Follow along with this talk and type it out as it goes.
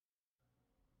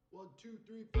One, two,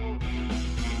 three, four.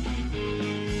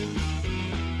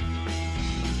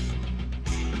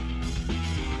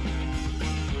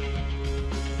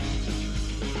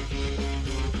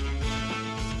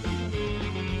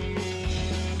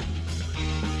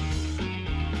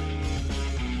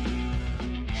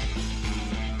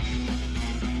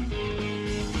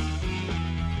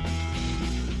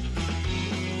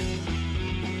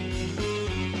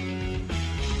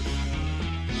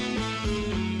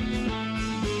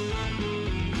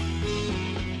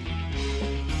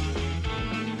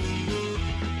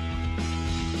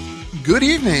 Good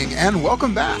evening and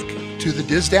welcome back to the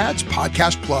Diz Dads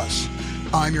Podcast Plus.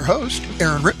 I'm your host,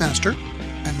 Aaron Rittmaster,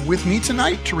 and with me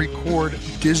tonight to record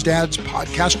Diz Dads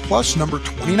Podcast Plus number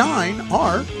 29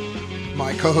 are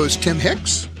my co-host Tim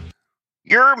Hicks.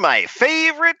 You're my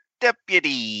favorite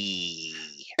deputy.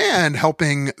 And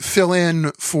helping fill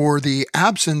in for the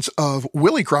absence of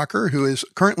Willie Crocker, who is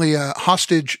currently a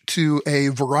hostage to a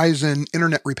Verizon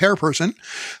internet repair person,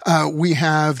 we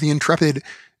have the intrepid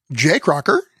Jay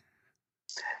Crocker.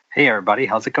 Hey, everybody.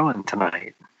 How's it going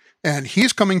tonight? And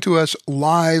he's coming to us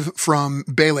live from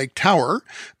Bay Lake Tower.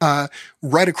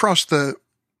 Right across the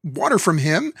water from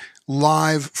him,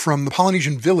 live from the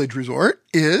Polynesian Village Resort,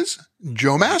 is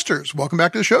Joe Masters. Welcome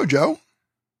back to the show, Joe.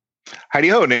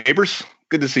 Howdy-ho, neighbors.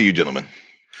 Good to see you, gentlemen.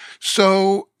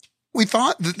 So we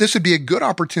thought that this would be a good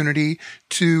opportunity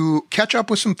to catch up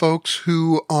with some folks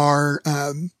who are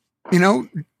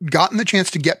gotten the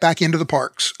chance to get back into the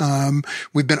parks.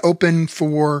 We've been open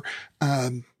for,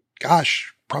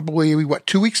 probably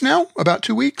 2 weeks now? About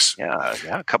 2 weeks? Yeah,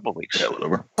 a couple of weeks. Yeah, a little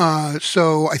over.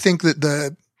 So I think that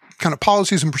the kind of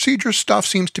policies and procedures stuff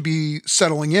seems to be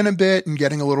settling in a bit and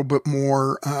getting a little bit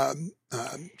more,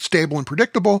 stable and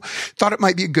predictable. Thought it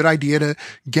might be a good idea to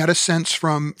get a sense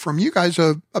from you guys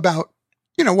about,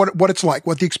 what it's like,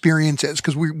 what the experience is.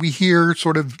 Cause we hear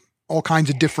sort of all kinds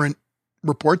of different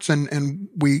reports and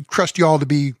we trust you all to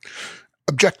be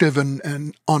objective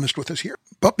and honest with us here.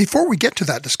 But before we get to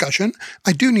that discussion,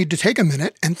 I do need to take a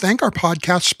minute and thank our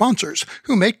podcast sponsors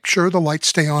who make sure the lights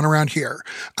stay on around here.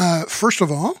 First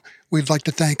of all, we'd like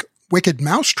to thank Wicked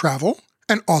Mouse Travel,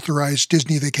 an authorized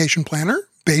Disney vacation planner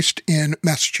based in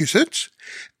Massachusetts,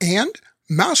 and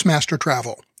Mousemaster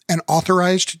Travel, an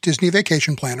authorized Disney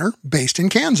vacation planner based in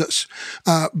Kansas.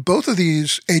 Both of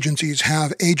these agencies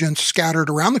have agents scattered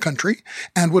around the country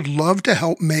and would love to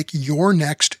help make your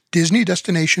next Disney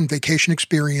destination vacation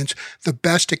experience the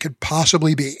best it could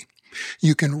possibly be.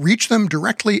 You can reach them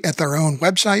directly at their own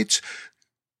websites,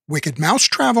 Wicked Mouse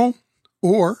Travel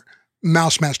or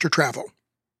Mousemaster Travel.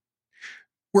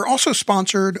 We're also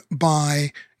sponsored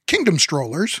by Kingdom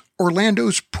Strollers,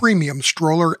 Orlando's premium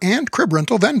stroller and crib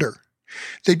rental vendor.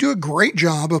 They do a great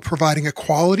job of providing a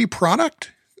quality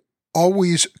product,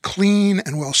 always clean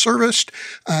and well serviced.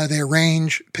 They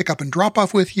arrange pick up and drop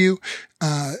off with you.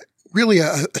 Really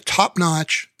a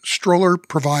top-notch stroller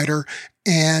provider,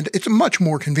 and it's much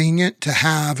more convenient to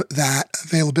have that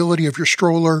availability of your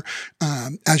stroller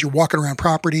as you're walking around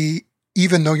property,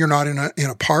 even though you're not in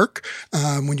a park.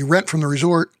 When you rent from the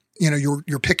resort,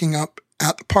 you're picking up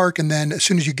at the park, and then as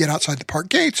soon as you get outside the park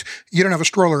gates, you don't have a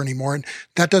stroller anymore, and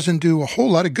that doesn't do a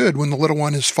whole lot of good when the little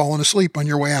one has fallen asleep on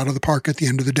your way out of the park at the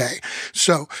end of the day.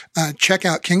 So check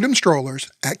out Kingdom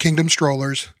Strollers at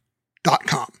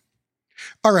kingdomstrollers.com.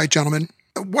 All right, gentlemen,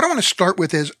 what I want to start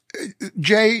with is,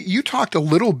 Jay, you talked a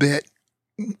little bit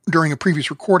during a previous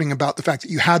recording about the fact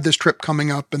that you had this trip coming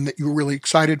up and that you were really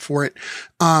excited for it.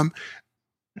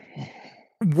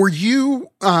 Were you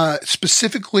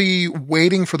specifically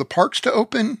waiting for the parks to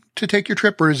open to take your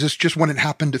trip, or is this just when it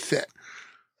happened to fit?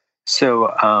 So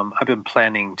I've been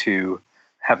planning to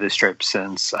have this trip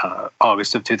since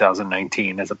August of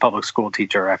 2019. As a public school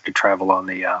teacher, I have to travel on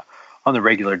the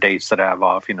regular dates that I have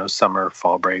off, summer,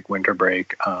 fall break, winter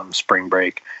break, spring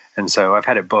break. And so I've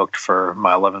had it booked for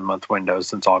my 11-month window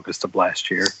since August of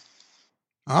last year.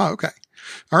 Oh, okay.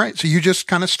 All right. So you just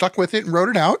kind of stuck with it and wrote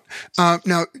it out.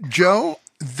 Now, Joe,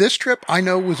 this trip I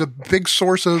know was a big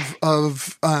source of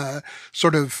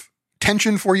sort of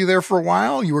tension for you there for a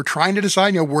while. You were trying to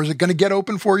decide, was it going to get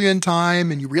open for you in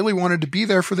time? And you really wanted to be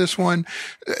there for this one.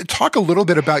 Talk a little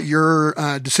bit about your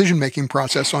decision-making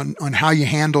process on how you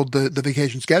handled the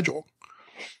vacation schedule.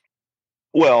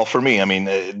 Well, for me,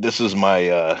 this is my,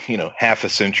 half a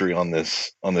century on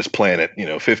this planet,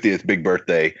 50th big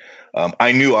birthday.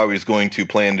 I knew I was going to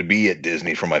plan to be at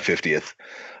Disney for my 50th.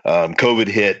 COVID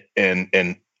hit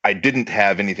and I didn't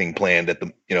have anything planned at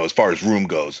the, as far as room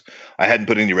goes. I hadn't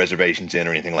put any reservations in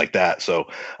or anything like that. So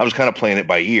I was kind of playing it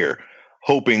by ear,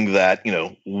 hoping that,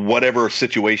 whatever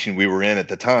situation we were in at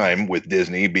the time with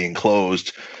Disney being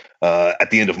closed at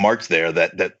the end of March there,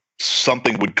 that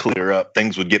something would clear up,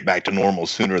 things would get back to normal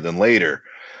sooner than later.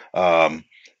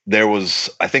 There was,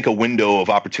 I think, a window of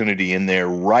opportunity in there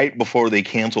right before they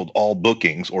canceled all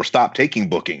bookings or stopped taking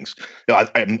bookings.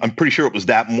 I'm pretty sure it was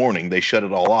that morning they shut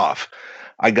it all off.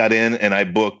 I got in and I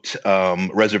booked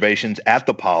reservations at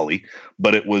the Poly,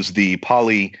 but it was the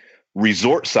Poly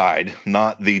resort side,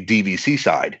 not the DVC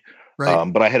side. Right.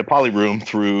 But I had a Poly room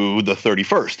through the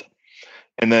 31st.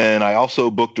 And then I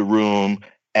also booked a room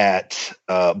at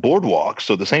Boardwalk,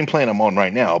 so the same plan I'm on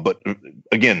right now, but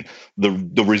again,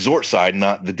 the resort side,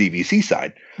 not the DVC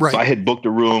side. Right. So I had booked a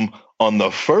room on the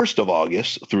 1st of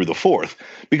August through the 4th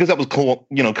because that was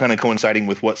kind of coinciding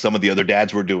with what some of the other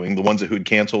dads were doing. The ones who had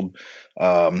canceled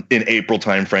in April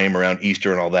timeframe around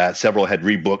Easter and all that. Several had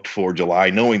rebooked for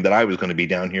July, knowing that I was going to be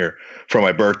down here for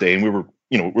my birthday, and we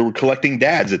were collecting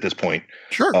dads at this point.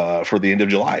 Sure. For the end of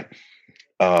July.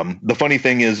 The funny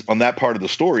thing is, on that part of the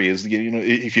story is,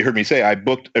 if you heard me say, I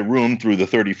booked a room through the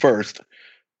 31st,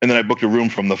 and then I booked a room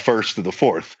from the 1st to the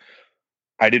 4th.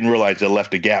 I didn't realize I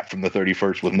left a gap from the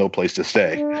 31st with no place to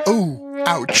stay. Oh,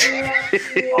 ouch.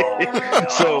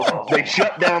 So they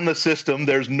shut down the system.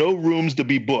 There's no rooms to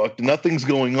be booked. Nothing's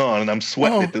going on, and I'm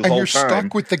sweating it this whole time. And you're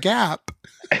stuck with the gap.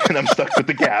 And I'm stuck with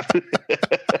the gap.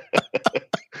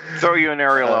 Throw you an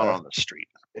aerial out on the street.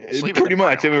 Pretty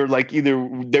much. They were like, either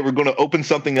they were going to open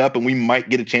something up and we might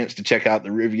get a chance to check out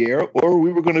the Riviera, or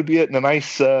we were going to be at a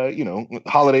nice,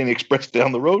 Holiday Inn Express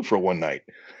down the road for one night.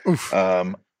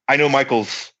 I know Michael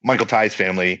Ty's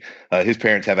family, his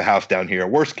parents have a house down here.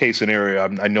 Worst case scenario,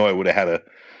 I know I would have had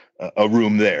a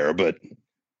room there, but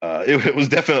it was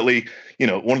definitely,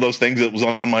 one of those things that was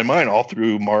on my mind all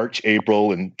through March,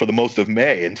 April, and for the most of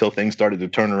May until things started to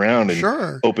turn around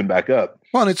and open back up.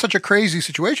 Well, and it's such a crazy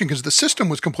situation because the system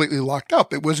was completely locked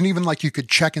up. It wasn't even like you could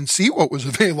check and see what was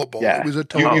available. Yeah. It was you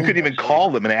couldn't even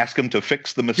call them and ask them to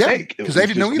fix the mistake. Yeah, because they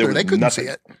didn't know either. They couldn't see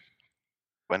it.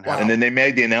 Wow. And then they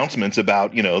made the announcements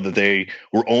about, that they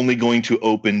were only going to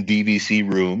open DVC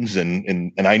rooms.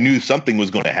 And I knew something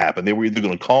was going to happen. They were either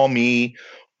going to call me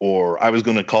or I was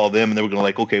going to call them, and they were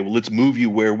going to okay, well, let's move you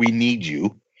where we need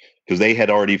you. Because they had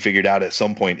already figured out at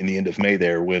some point in the end of May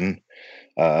there when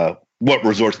what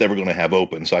resorts they were going to have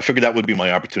open. So I figured that would be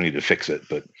my opportunity to fix it.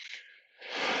 But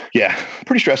yeah,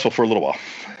 pretty stressful for a little while.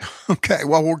 Okay.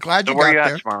 Well, we're glad you got there. Where are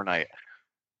you at tomorrow night?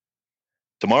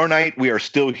 Tomorrow night, we are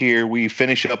still here. We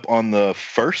finish up on the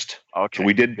 1st. Okay. So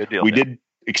we did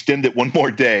extend it one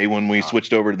more day when we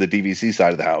switched over to the DVC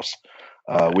side of the house.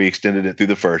 We extended it through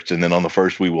the 1st, and then on the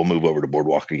 1st, we will move over to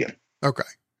Boardwalk again. Okay.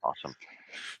 Awesome.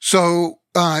 So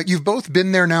you've both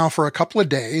been there now for a couple of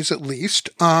days at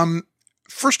least.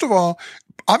 First of all,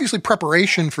 obviously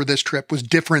preparation for this trip was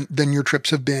different than your trips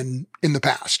have been in the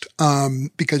past,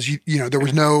 because there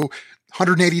was no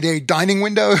 180-day dining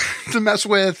window to mess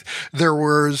with. There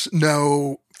was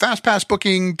no fast pass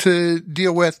booking to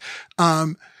deal with.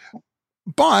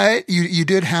 But you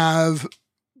did have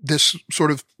this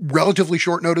sort of relatively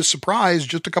short notice surprise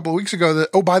just a couple of weeks ago that,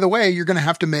 oh, by the way, you're going to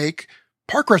have to make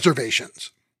park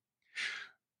reservations.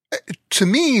 To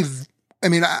me, I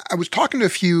mean, I was talking to a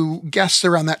few guests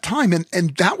around that time,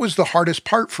 and that was the hardest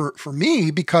part for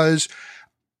me because,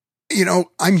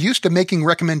 I'm used to making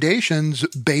recommendations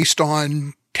based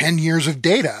on 10 years of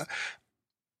data.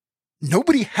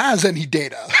 Nobody has any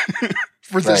data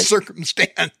for this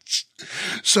circumstance.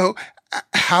 So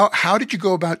how did you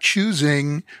go about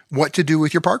choosing what to do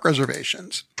with your park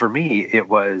reservations? For me, it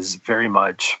was very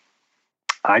much,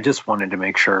 I just wanted to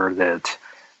make sure that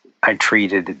I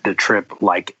treated the trip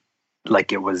like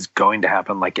it was going to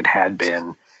happen, like it had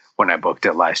been when I booked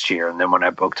it last year. And then when I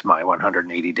booked my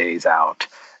 180 days out,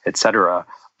 et cetera,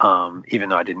 even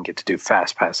though I didn't get to do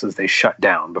fast passes, they shut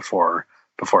down before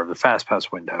the fast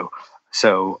pass window.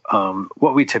 So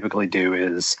what we typically do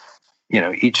is,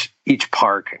 each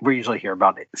park, we're usually here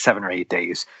about 7 or 8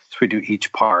 days. So we do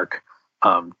each park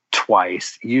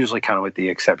twice, usually kind of with the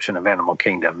exception of Animal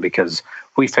Kingdom, because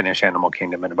we finish Animal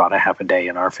Kingdom in about a half a day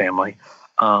in our family.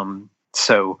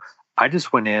 So I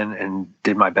just went in and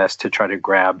did my best to try to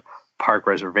grab park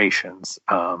reservations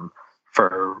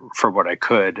for what I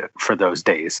could for those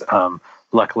days.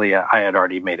 Luckily, I had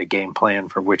already made a game plan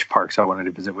for which parks I wanted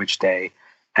to visit which day,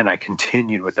 and I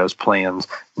continued with those plans,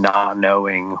 not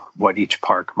knowing what each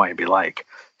park might be like.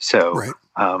 So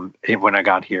when I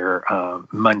got here,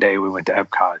 Monday we went to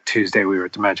Epcot. Tuesday we were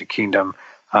at the Magic Kingdom.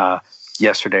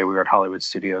 Yesterday we were at Hollywood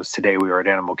Studios. Today we were at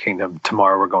Animal Kingdom.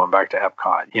 Tomorrow we're going back to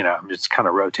Epcot. I'm just kind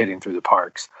of rotating through the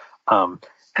parks. And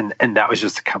that was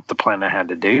just the plan I had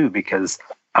to do because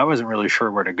I wasn't really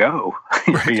sure where to go,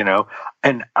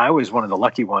 and I was one of the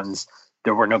lucky ones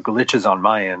there were no glitches on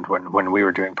my end when we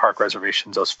were doing park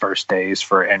reservations those first days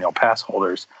for annual pass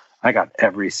holders. I got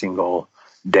every single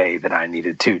day that I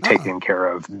needed to taken care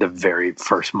of the very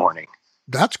first morning.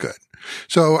 That's good.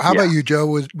 So how about you,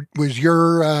 Joe? Was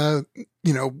your,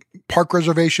 park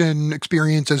reservation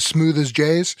experience as smooth as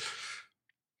Jay's?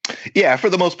 Yeah, for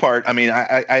the most part. I mean,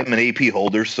 I'm an AP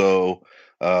holder, so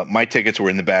my tickets were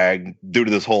in the bag due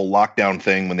to this whole lockdown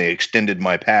thing when they extended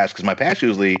my pass, because my pass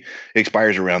usually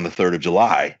expires around the 3rd of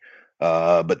July.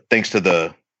 But thanks to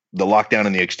the lockdown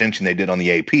and the extension they did on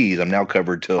the APs, I'm now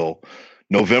covered till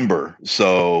November.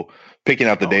 So picking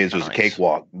out the days was a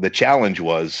cakewalk. The challenge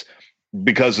was,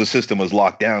 because the system was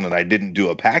locked down and I didn't do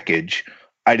a package,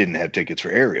 I didn't have tickets for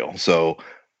Ariel. So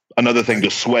another thing to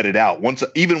sweat it out. Once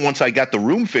I got the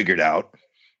room figured out,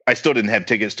 I still didn't have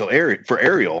tickets for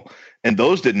Ariel, and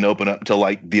those didn't open up until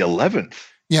like the 11th.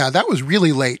 Yeah, that was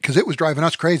really late because it was driving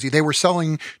us crazy. They were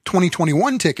selling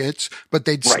 2021 tickets, but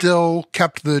they'd still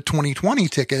kept the 2020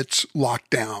 tickets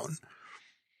locked down.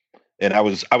 And I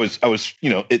was,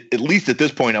 at least at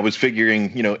this point, I was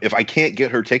figuring, if I can't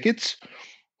get her tickets,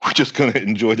 we're just going to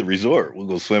enjoy the resort. We'll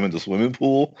go swim in the swimming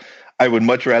pool. I would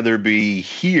much rather be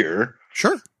here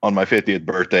on my 50th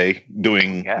birthday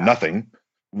doing nothing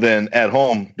than at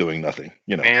home doing nothing.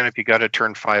 And if you got to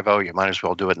turn 50, you might as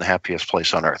well do it in the happiest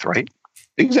place on earth, right?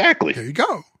 Exactly. There you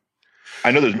go.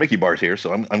 I know there's Mickey bars here,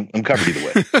 so I'm covered either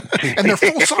way. And they're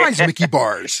full size Mickey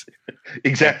bars.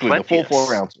 Exactly, the full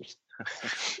 4 ounces.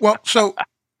 Well, so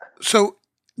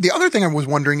the other thing I was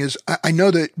wondering is, I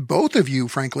know that both of you,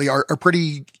 frankly, are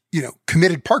pretty,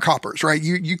 committed park hoppers, right?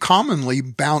 You commonly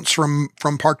bounce from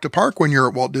park to park when you're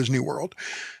at Walt Disney World.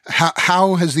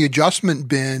 How has the adjustment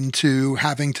been to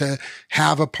having to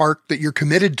have a park that you're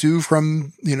committed to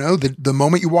from, the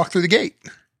moment you walk through the gate?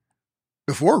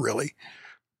 Before, really?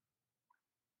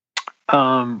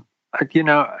 I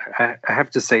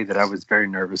have to say that I was very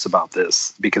nervous about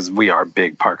this because we are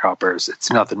big park hoppers.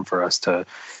 It's nothing for us to,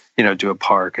 do a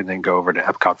park and then go over to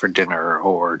Epcot for dinner,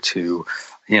 or to,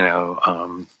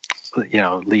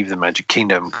 leave the Magic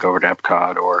Kingdom, go over to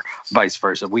Epcot, or vice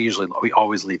versa. We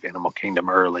always leave Animal Kingdom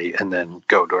early and then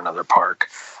go to another park.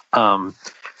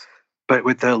 But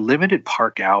with the limited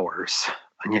park hours,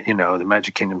 the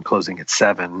Magic Kingdom closing at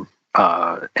 7,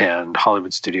 and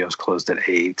Hollywood Studios closed at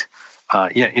 8.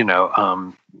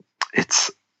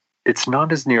 It's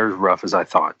not as near as rough as I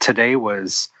thought. Today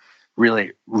was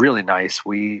really, really nice.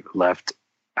 We left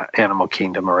Animal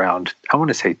Kingdom around, I want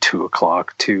to say 2:00,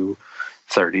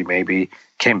 2:30 maybe.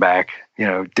 Came back,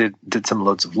 did some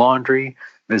loads of laundry,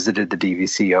 visited the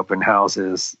DVC open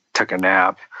houses, took a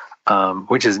nap,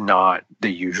 which is not the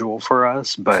usual for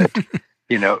us. But,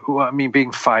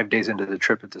 being 5 days into the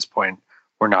trip at this point,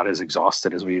 we're not as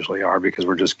exhausted as we usually are because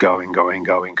we're just going.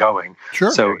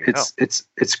 Sure. So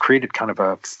it's created kind of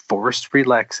a forced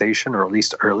relaxation, or at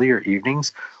least earlier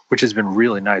evenings, which has been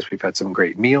really nice. We've had some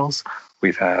great meals.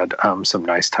 We've had some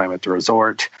nice time at the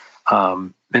resort.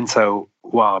 And so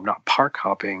while I'm not park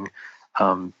hopping,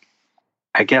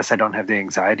 I guess I don't have the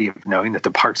anxiety of knowing that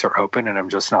the parks are open and I'm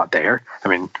just not there. I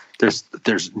mean, there's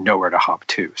nowhere to hop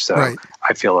to. So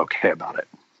I feel okay about it.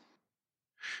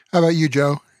 How about you,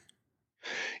 Joe?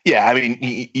 Yeah, I mean,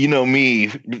 me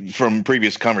from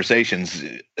previous conversations,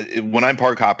 when I'm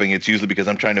park hopping, it's usually because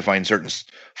I'm trying to find certain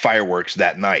fireworks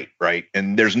that night, right?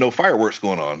 And there's no fireworks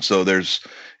going on. So there's,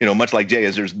 much like Jay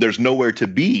is, there's nowhere to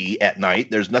be at night.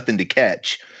 There's nothing to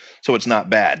catch. So it's not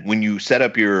bad. When you set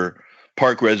up your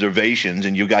park reservations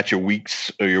and you got your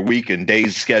weeks or your week and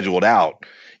days scheduled out,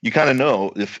 you kind of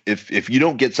know if you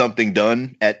don't get something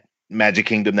done at Magic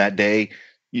Kingdom that day,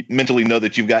 you mentally know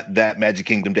that you've got that Magic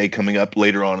Kingdom day coming up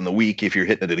later on in the week. If you're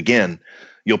hitting it again,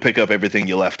 you'll pick up everything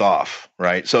you left off,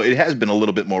 right? So it has been a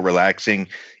little bit more relaxing,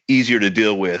 easier to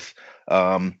deal with.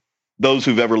 Those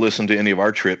who've ever listened to any of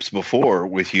our trips before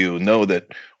with you know that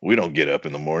we don't get up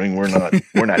in the morning. We're not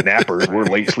nappers. We're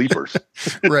late sleepers.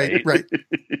 Right. But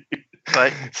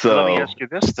let me ask you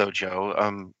this, though,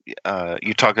 Joe.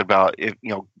 You talk about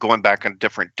going back on a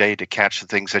different day to catch the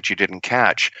things that you didn't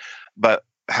catch, but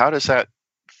how does that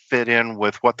fit in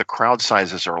with what the crowd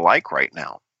sizes are like right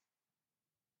now?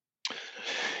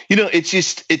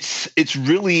 It's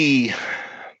really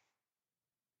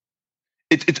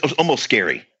almost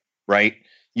scary, right?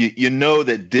 You know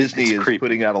that Disney is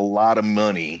putting out a lot of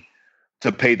money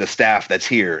to pay the staff that's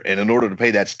here. And in order to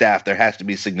pay that staff, there has to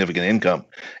be significant income.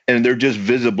 And there just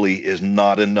visibly is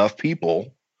not enough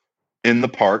people in the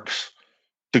parks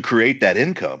to create that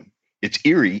income. It's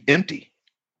eerie, empty,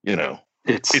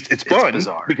 It's fun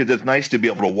bizarre because it's nice to be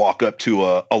able to walk up to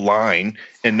a line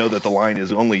and know that the line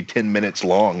is only 10 minutes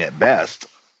long at best.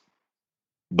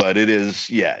 But it is,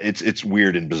 it's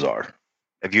weird and bizarre.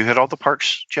 Have you hit all the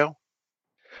parks, Joe?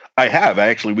 I have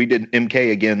actually. We did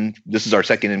MK again. This is our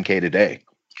second MK today.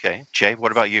 Okay, Jay,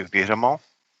 what about you? Have you hit them all?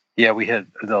 Yeah, we hit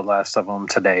the last of them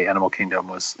today. Animal Kingdom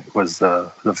was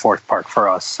the fourth park for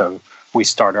us, so we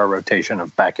start our rotation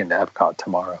of back into Epcot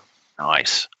tomorrow.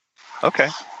 Nice. Okay.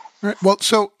 All right. Well,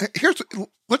 so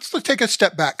let's take a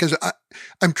step back, because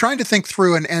I'm trying to think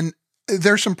through, and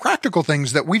there's some practical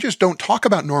things that we just don't talk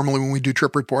about normally when we do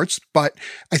trip reports, but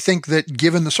I think that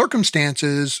given the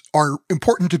circumstances are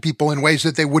important to people in ways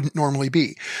that they wouldn't normally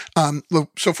be.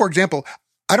 So for example,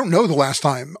 I don't know the last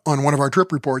time on one of our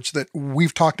trip reports that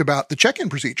we've talked about the check-in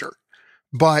procedure,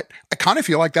 but I kind of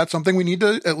feel like that's something we need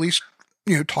to at least,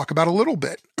 talk about a little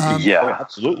bit.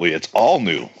 Absolutely. It's all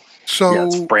new. So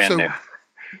it's brand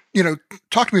new.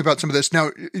 Talk to me about some of this.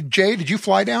 Now, Jay, did you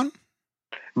fly down?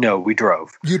 No, we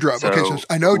drove. You drove. So okay. So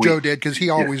I know Joe did, because he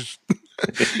always,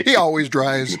 he always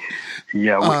drives.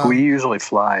 Yeah. We usually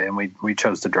fly, and we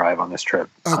chose to drive on this trip.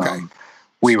 Okay.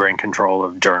 We were in control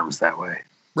of germs that way.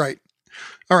 Right.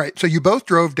 All right. So you both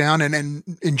drove down, and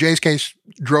in Jay's case,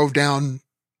 drove down,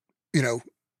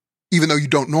 even though you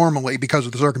don't normally because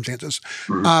of the circumstances.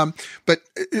 Mm-hmm. But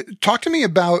talk to me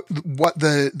about what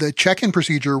the check-in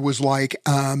procedure was like.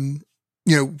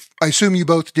 I assume you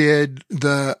both did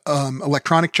the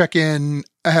electronic check-in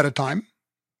ahead of time.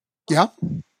 Yeah?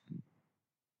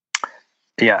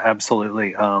 Yeah,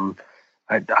 absolutely.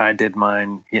 I did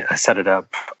mine. I set it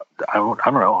up, I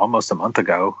don't know, almost a month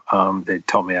ago. They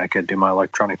told me I could do my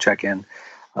electronic check-in.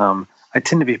 I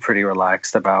tend to be pretty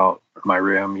relaxed about my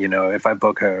room. If I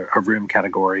book a room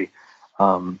category,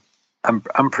 I'm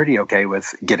pretty okay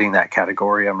with getting that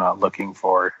category. I'm not looking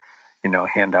for,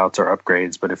 handouts or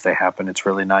upgrades, but if they happen, it's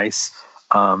really nice.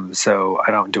 So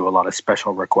I don't do a lot of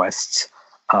special requests.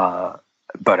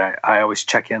 But I always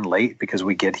check in late because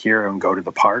we get here and go to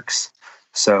the parks.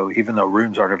 So even though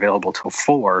rooms aren't available till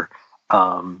 4,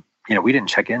 we didn't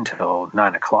check in till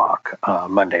 9:00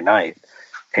 Monday night,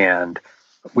 and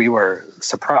we were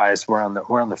surprised. We're on the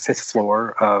 5th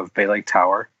floor of Bay Lake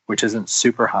Tower, which isn't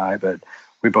super high, but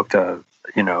we booked a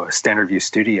standard view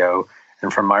studio,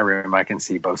 and from my room I can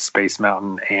see both Space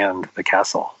Mountain and the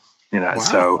castle. Wow.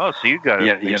 So you got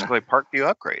basically a park view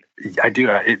upgrade. I do.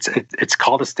 It's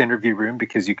called a standard view room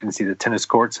because you can see the tennis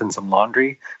courts and some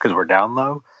laundry because we're down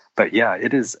low. But yeah,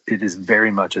 it is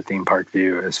very much a theme park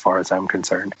view as far as I'm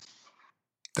concerned.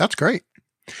 That's great.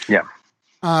 Yeah.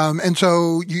 And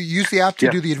so you use the app to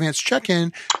do the advanced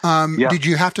check-in. Did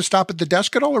you have to stop at the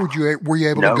desk at all, or were you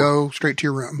able to go straight to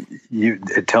your room?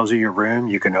 It tells you your room.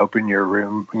 You can open your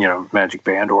room, Magic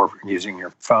Band, or using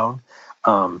your phone.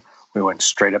 We went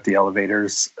straight up the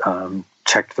elevators,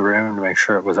 checked the room to make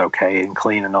sure it was okay and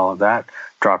clean and all of that.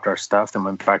 Dropped our stuff, then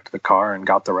went back to the car and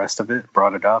got the rest of it.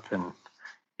 Brought it up, and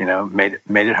made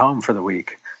it home for the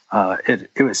week. It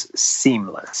was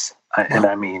seamless, and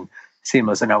I mean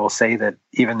seamless. And I will say that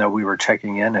even though we were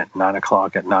checking in at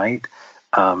 9:00 at night,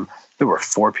 there were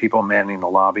 4 people manning the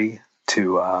lobby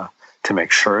to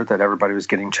make sure that everybody was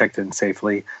getting checked in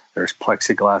safely. There's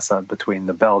plexiglass up between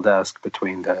the bell desk,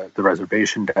 between the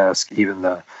reservation desk, even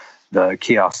the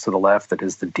kiosk to the left that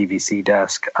is the DVC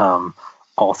desk.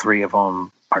 All 3 of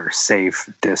them are safe,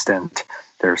 distant.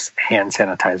 There's hand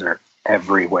sanitizer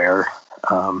everywhere.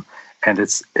 And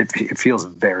it feels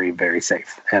very, very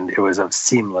safe. And it was a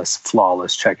seamless,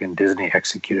 flawless check-in. Disney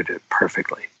executed it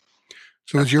perfectly.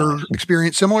 So is your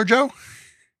experience similar, Joe?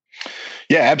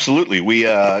 Yeah, absolutely. We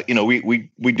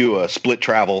do a split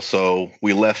travel. So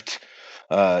we left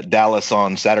Dallas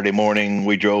on Saturday morning.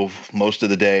 We drove most of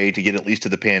the day to get at least to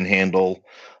the Panhandle,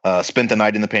 spent the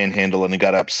night in the Panhandle, and then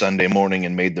got up Sunday morning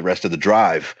and made the rest of the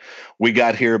drive. We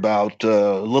got here about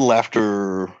a little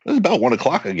after, it was about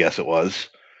 1:00, I guess it was,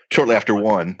 shortly after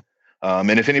 1.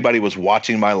 And if anybody was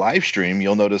watching my live stream,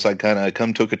 you'll notice I kind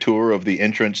of took a tour of the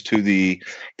entrance to the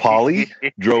Poly,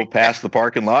 drove past the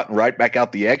parking lot and right back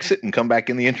out the exit and come back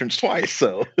in the entrance twice.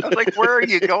 So I was like, where are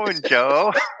you going,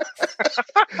 Joe?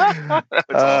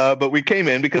 But we came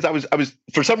in because I was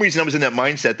for some reason I was in that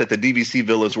mindset that the DVC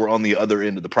villas were on the other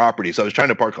end of the property. So I was trying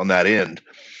to park on that end.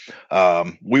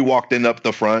 We walked in up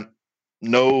the front.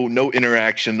 No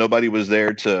interaction. Nobody was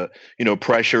there to,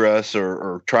 pressure us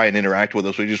or try and interact with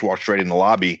us. We just walked straight in the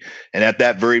lobby. And at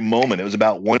that very moment, it was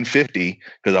about 1:50,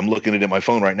 because I'm looking at it in my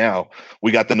phone right now.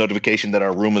 We got the notification that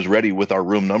our room was ready with our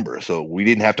room number. So we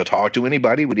didn't have to talk to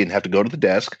anybody. We didn't have to go to the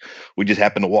desk. We just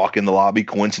happened to walk in the lobby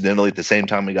coincidentally at the same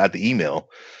time we got the email.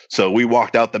 So we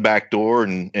walked out the back door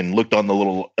and looked on the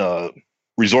little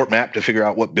resort map to figure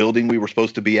out what building we were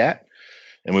supposed to be at.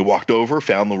 And we walked over,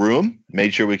 found the room,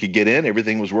 made sure we could get in.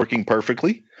 Everything was working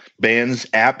perfectly. bands,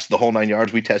 apps, the whole 9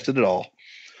 yards. We tested it all.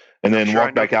 And then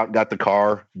walked back out, got the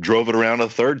car, drove it around a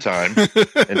third time,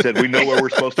 and said, "We know where we're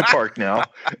supposed to park now."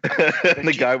 And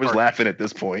the guy was laughing at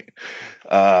this point.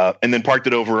 And then parked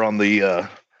it over on the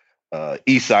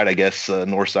east side, I guess,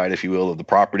 north side, if you will, of the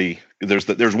property.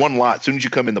 There's one lot. As soon as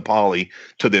you come in the Poly,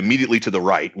 immediately to the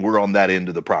right, we're on that end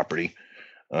of the property.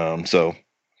 So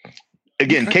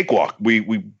again, cakewalk.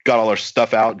 We got all our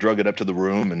stuff out, drug it up to the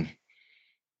room, and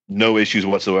no issues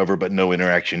whatsoever, but no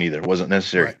interaction either. It wasn't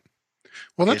necessary. Right.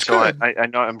 Well, that's so good. I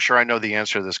know. I'm sure I know the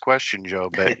answer to this question, Joe.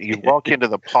 But you walk into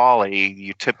the Poly,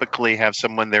 you typically have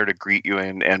someone there to greet you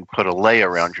and put a lei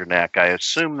around your neck. I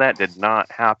assume that did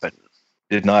not happen.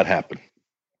 Did not happen.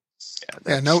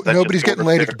 Yeah, nobody's getting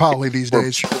laid at the Poly these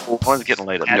days. One's getting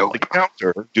laid at the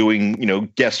counter doing,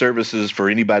 guest services for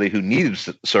anybody who needs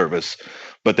service,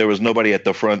 but there was nobody at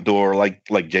the front door.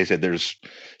 Like Jay said, there's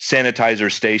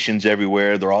sanitizer stations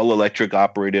everywhere. They're all electric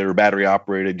operated or battery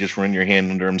operated. Just run your hand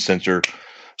under them, sensor,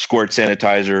 squirt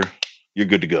sanitizer. You're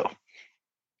good to go.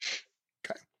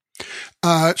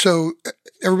 Okay. So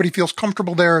everybody feels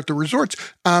comfortable there at the resorts.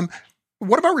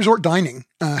 What about resort dining?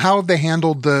 How have they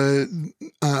handled the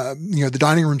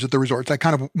dining rooms at the resorts? I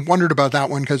kind of wondered about that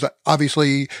one because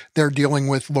obviously they're dealing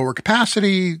with lower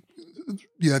capacity.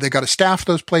 They got to staff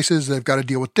those places. They've got to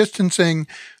deal with distancing.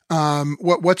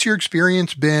 What's your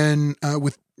experience been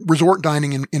with resort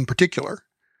dining in particular?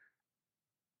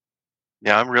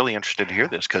 Yeah, I'm really interested to hear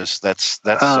this because that's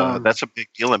a big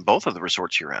deal in both of the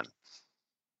resorts you're in.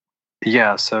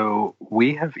 Yeah, so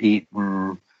we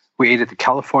ate at the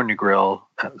California Grill,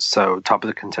 so top of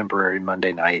the Contemporary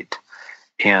Monday night,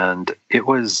 and it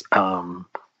was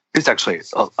actually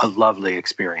a lovely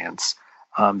experience.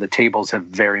 The tables have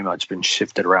very much been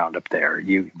shifted around up there.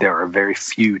 There are very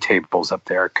few tables up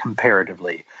there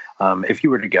comparatively. If you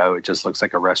were to go, it just looks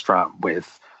like a restaurant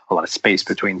with a lot of space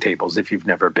between tables. If you've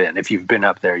never been, if you've been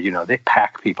up there, they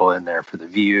pack people in there for the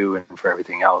view and for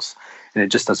everything else, and it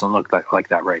just doesn't look like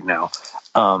that right now.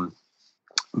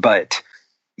 But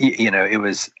it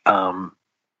was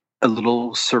a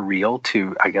little surreal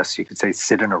to, I guess you could say,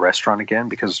 sit in a restaurant again,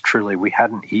 because truly we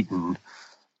hadn't eaten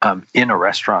in a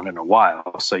restaurant in a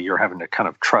while. So you're having to kind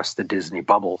of trust the Disney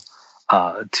bubble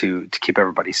to keep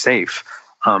everybody safe.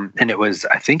 And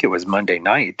I think it was Monday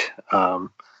night.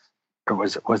 Or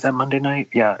was that Monday night?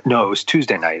 Yeah, no, it was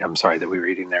Tuesday night. I'm sorry that we were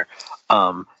eating there.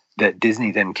 That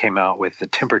Disney then came out with the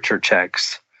temperature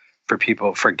checks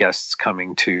for guests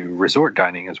coming to resort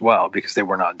dining as well, because they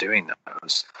were not doing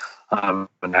those. And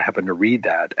I happened to read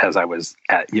that as I was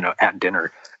at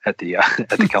dinner at the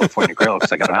California Grill,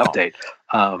 because I got an update.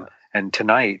 And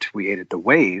tonight we ate at the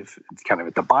Wave, kind of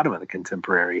at the bottom of the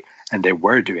Contemporary, and they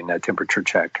were doing that temperature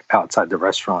check outside the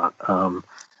restaurant,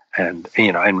 and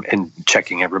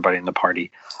checking everybody in the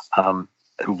party.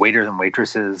 Waiters and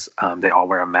waitresses, they all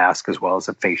wear a mask as well as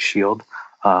a face shield.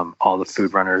 All the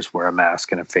food runners wear a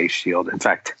mask and a face shield. In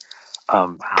fact,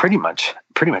 pretty much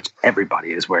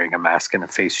everybody is wearing a mask and a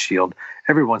face shield.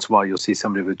 Every once in a while, you'll see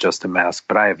somebody with just a mask,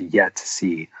 but I have yet to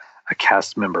see a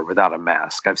cast member without a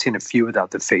mask. I've seen a few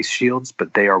without the face shields,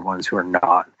 but they are ones who are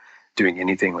not doing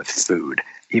anything with food.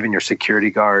 Even your security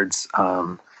guards,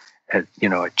 at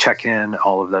check-in,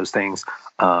 all of those things,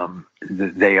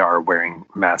 they are wearing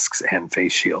masks and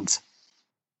face shields.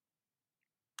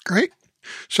 Great.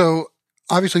 So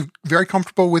obviously very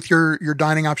comfortable with your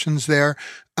dining options there.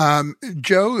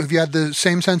 Joe, have you had the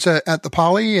same sense at the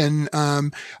Poly? And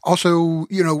also,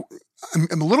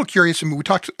 I'm a little curious. I mean, we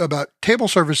talked about table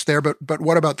service there, but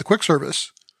what about the quick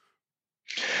service?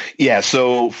 Yeah,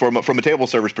 so from a table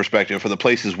service perspective, for the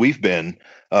places we've been,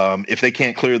 if they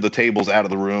can't clear the tables out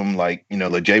of the room, like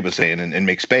Jay was saying, and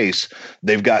make space,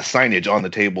 they've got signage on the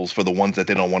tables for the ones that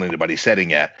they don't want anybody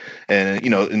sitting at. And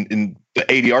in the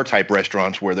ADR type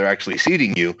restaurants where they're actually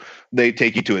seating you, they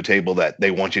take you to a table that they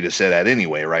want you to sit at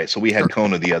anyway, right? So we had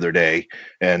Kona the other day,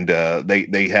 and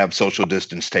they have social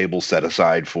distance tables set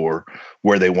aside for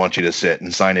where they want you to sit,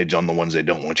 and signage on the ones they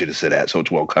don't want you to sit at, so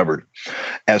it's well covered.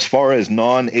 As far as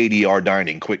non-ADR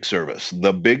dining, quick service,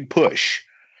 the big push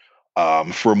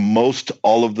for most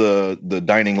all of the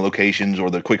dining locations or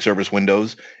the quick service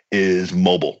windows is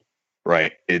mobile.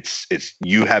 Right. It's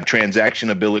you have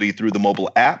transaction ability through the mobile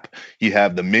app. You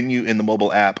have the menu in the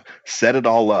mobile app, set it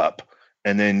all up,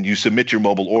 and then you submit your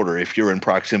mobile order. If you're in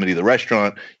proximity to the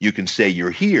restaurant, you can say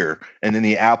you're here, and then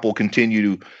the app will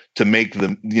continue to make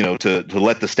the, to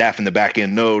let the staff in the back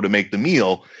end know to make the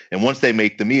meal. And once they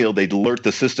make the meal, they alert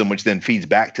the system, which then feeds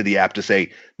back to the app to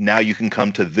say, now you can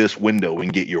come to this window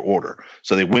and get your order.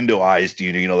 So they windowized,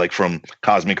 like from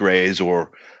Cosmic Rays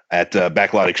or at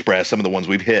Backlot Express, some of the ones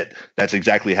we've hit, that's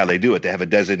exactly how they do it. They have a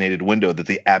designated window that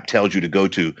the app tells you to go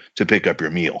to pick up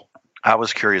your meal. I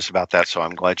was curious about that, so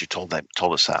I'm glad you told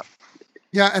us that.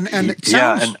 Yeah, and it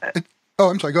sounds.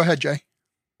 I'm sorry. Go ahead, Jay.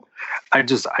 I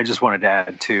just wanted to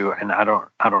add too, and I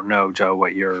don't know, Joe,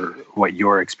 what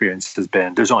your experience has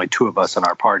been. There's only 2 of us in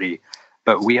our party,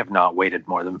 but we have not waited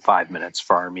more than 5 minutes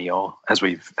for our meal as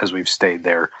we've stayed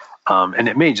there. And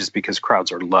it may just because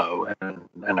crowds are low,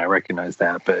 and I recognize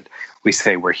that, but we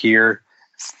say we're here.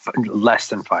 Less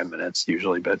than 5 minutes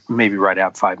usually, but maybe right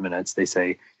at 5 minutes, they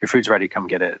say your food's ready, come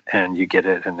get it, and you get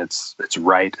it, and it's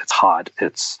right, it's hot,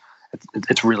 it's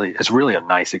really a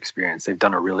nice experience. They've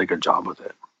done a really good job with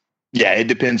it. Yeah, it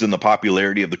depends on the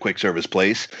popularity of the quick service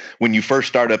place. When you first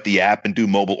start up the app and do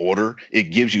mobile order, it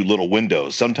gives you little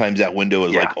windows. Sometimes that window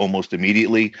is like almost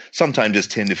immediately, sometimes it's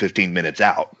 10 to 15 minutes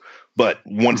out. But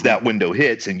once that window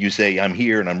hits and you say, I'm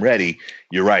here and I'm ready,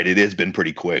 you're right. It has been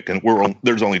pretty quick. And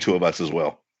there's only 2 of us as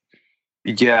well.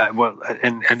 Yeah. Well,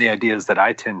 and the idea is that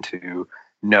I tend to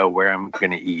know where I'm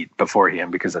going to eat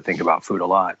beforehand because I think about food a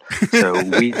lot. So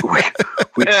we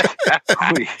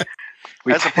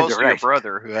as opposed to your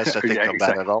brother who has to think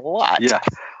about it a lot. Yeah.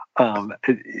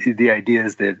 The idea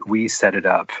is that we set it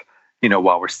up,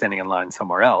 while we're standing in line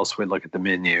somewhere else, we look at the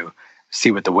menu, see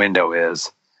what the window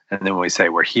is. And then when we say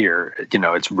we're here,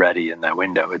 it's ready in that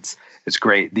window. It's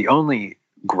great. The only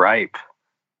gripe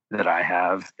that I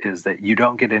have is that you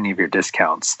don't get any of your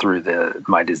discounts through the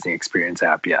My Disney Experience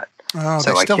app yet. Oh,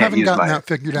 so they still haven't gotten that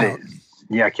figured out.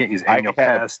 Yeah, I can't use annual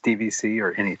pass, DVC,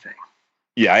 or anything.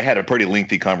 Yeah, I had a pretty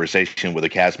lengthy conversation with a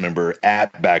cast member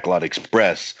at Backlot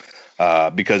Express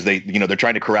because they're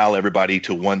trying to corral everybody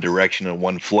to one direction and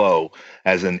one flow,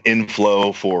 as an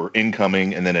inflow for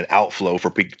incoming and then an outflow for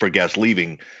guests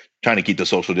leaving, trying to keep the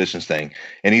social distance thing.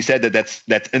 And he said that's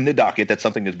in the docket. That's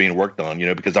something that's being worked on,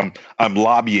 because I'm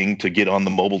lobbying to get on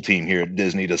the mobile team here at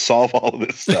Disney to solve all of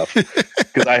this stuff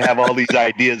because I have all these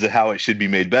ideas of how it should be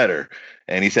made better.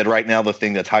 And he said right now the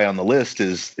thing that's high on the list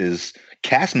is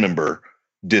cast member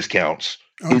discounts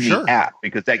in the app,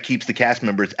 because that keeps the cast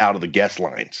members out of the guest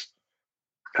lines.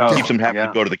 Keeps them having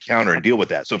to go to the counter and deal with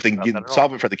that. So if they can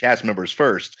solve it for the cast members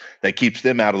first, that keeps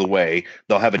them out of the way.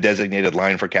 They'll have a designated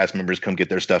line for cast members, come get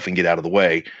their stuff and get out of the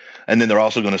way. And then they're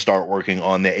also going to start working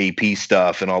on the AP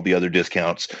stuff and all the other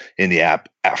discounts in the app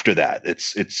after that.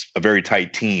 It's a very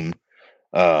tight team.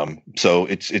 So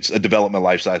it's a development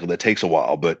life cycle that takes a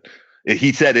while, but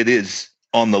he said it is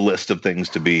on the list of things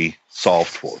to be solved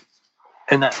for.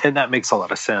 And that makes a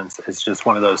lot of sense. It's just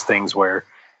one of those things where,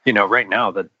 right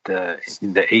now the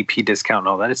AP discount and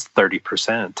all that is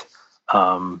 30%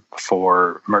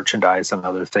 for merchandise and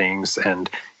other things. And,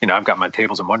 I've got my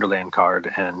Tables in Wonderland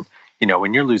card, and,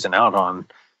 when you're losing out on,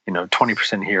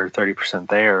 20% here, 30%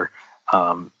 there,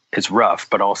 it's rough,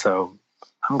 but also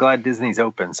I'm glad Disney's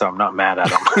open, so I'm not mad at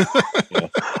them.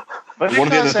 But it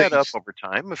does add up over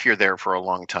time if you're there for a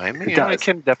long time. It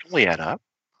can definitely add up.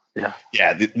 Yeah.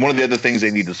 Yeah. One of the other things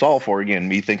they need to solve for, again,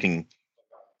 me thinking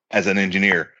as an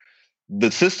engineer,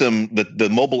 the system, the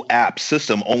mobile app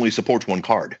system only supports one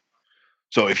card.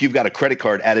 So if you've got a credit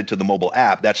card added to the mobile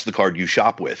app, that's the card you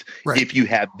shop with. Right. If you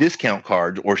have discount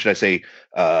cards, or should I say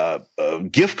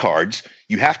gift cards,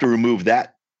 you have to remove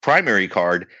that primary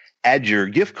card, add your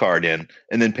gift card in,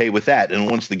 and then pay with that. And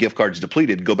once the gift card's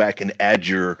depleted, go back and add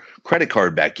your credit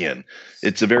card back in.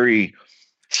 It's a very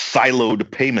siloed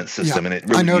payment system. And it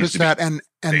really I noticed that. And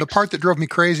the part that drove me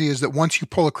crazy is that once you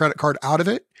pull a credit card out of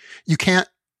it, you can't,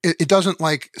 it doesn't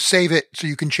like save it so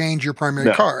you can change your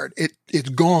primary card. It's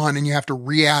gone and you have to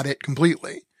re-add it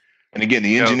completely. And again,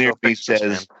 the engineer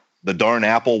says the darn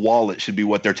Apple Wallet should be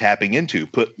what they're tapping into.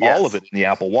 Put all of it in the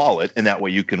Apple Wallet, and that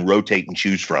way you can rotate and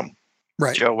choose from.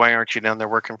 Right. Joe, why aren't you down there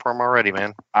working for them already,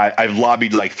 man? I've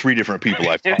lobbied like 3 different people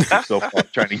I've talked to so far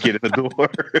trying to get in the door.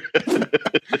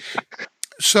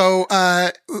 So,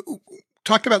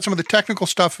 talked about some of the technical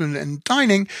stuff and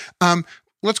dining.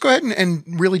 Let's go ahead and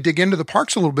really dig into the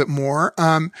parks a little bit more.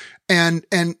 And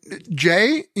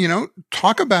Jay,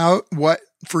 talk about what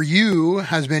for you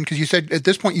has been, because you said at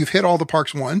this point you've hit all the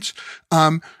parks once.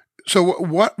 So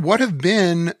what have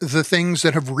been the things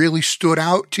that have really stood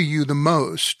out to you the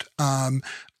most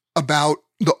about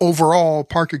the overall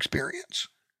park experience?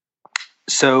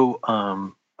 So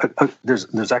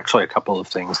there's actually a couple of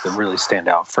things that really stand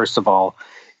out. First of all,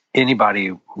 anybody,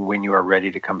 when you are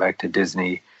ready to come back to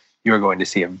Disney, you are going to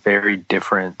see a very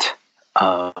different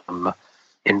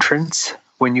entrance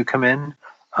when you come in.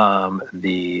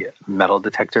 The metal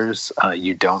detectors,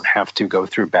 you don't have to go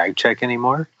through bag check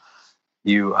anymore.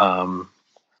 You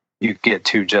get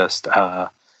to just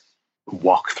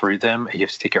walk through them. You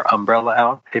have to take your umbrella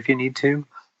out if you need to,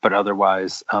 but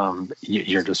otherwise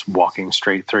you're just walking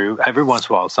straight through. Every once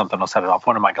in a while something will set it off.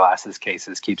 One of my glasses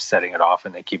cases keeps setting it off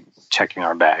and they keep checking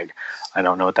our bag. I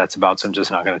don't know what that's about, so I'm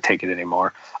just not going to take it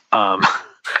anymore. And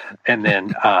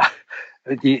then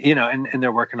and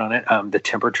they're working on it. The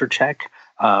temperature check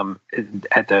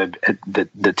at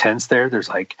the tents there's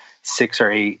like 6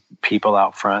 or 8 people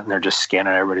out front, and they're just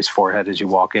scanning everybody's forehead as you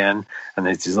walk in. And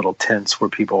there's these little tents where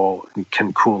people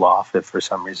can cool off if for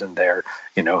some reason they're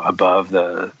above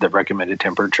the recommended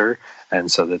temperature,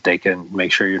 and so that they can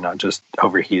make sure you're not just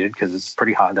overheated, because it's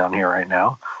pretty hot down here right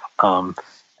now.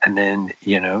 And then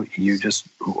you just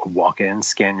walk in,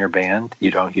 scan your band. You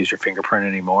don't use your fingerprint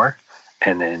anymore,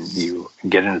 and then you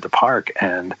get into the park.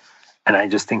 And I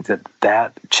just think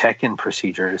that check-in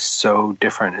procedure is so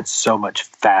different. It's so much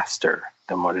faster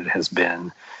than what it has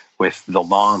been with the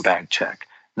long bag check,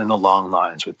 and then the long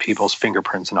lines with people's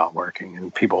fingerprints not working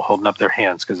and people holding up their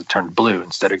hands because it turned blue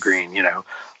instead of green.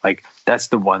 Like that's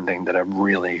the one thing that I've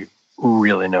really,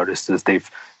 really noticed is they've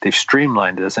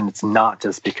streamlined this, and it's not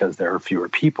just because there are fewer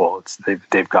people. It's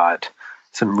they've got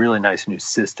some really nice new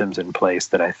systems in place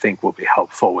that I think will be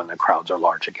helpful when the crowds are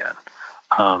large again.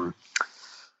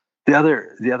 The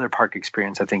other park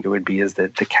experience I think it would be is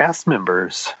that the cast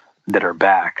members that are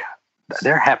back,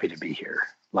 they're happy to be here.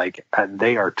 Like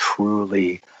they are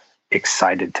truly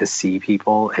excited to see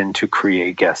people and to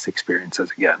create guest experiences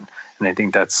again. And I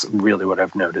think that's really what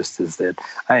I've noticed is that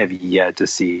I have yet to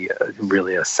see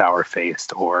really a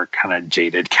sour-faced or kind of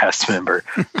jaded cast member.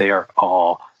 They are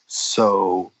all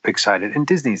so excited. And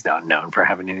Disney's not known for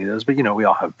having any of those, but we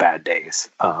all have bad days.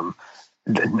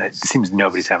 It seems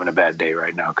nobody's having a bad day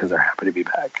right now because they're happy to be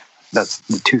back. That's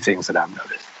the two things that I've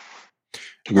noticed.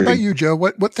 How about you, Joe?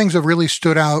 What things have really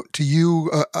stood out to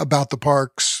you about the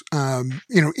parks?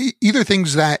 Either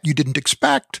things that you didn't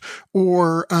expect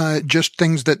or just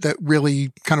things that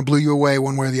really kind of blew you away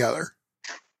one way or the other.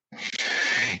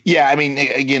 Yeah, I mean,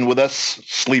 again, with us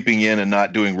sleeping in and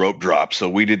not doing rope drops, so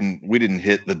we didn't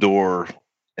hit the door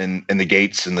and the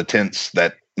gates and the tents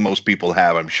that most people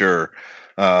have, I'm sure.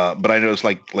 But I noticed,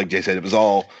 like Jay said, it was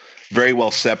all very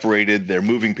well separated. They're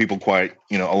moving people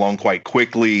along quite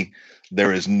quickly.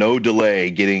 There is no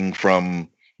delay getting from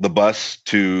the bus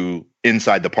to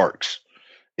inside the parks.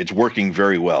 It's working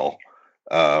very well.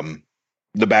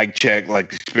 The bag check,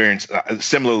 experience,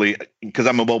 similarly, because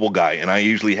I'm a mobile guy and I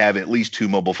usually have at least 2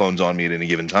 mobile phones on me at any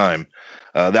given time.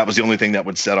 That was the only thing that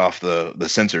would set off the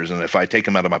sensors. And if I take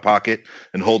them out of my pocket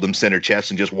and hold them center chest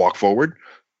and just walk forward,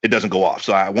 it doesn't go off.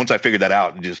 So once I figured that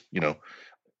out,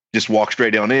 just walk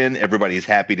straight on in. Everybody is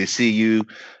happy to see you.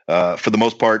 For the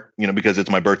most part, because it's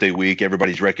my birthday week,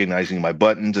 everybody's recognizing my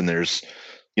buttons, and there's,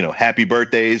 happy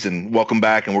birthdays and welcome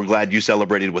back. And we're glad you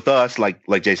celebrated with us.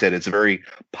 Like Jay said, it's a very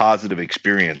positive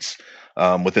experience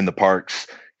within the parks.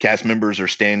 Cast members are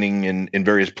standing in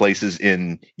various places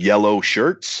in yellow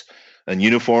shirts and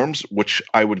uniforms, which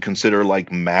I would consider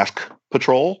like mask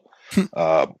patrol.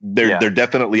 They're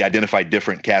definitely identified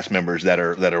different cast members that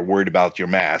are worried about your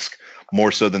mask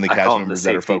more so than the cast members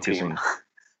that are focusing.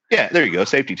 Yeah, there you go.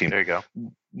 Safety team. There you go.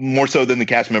 More so than the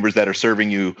cast members that are serving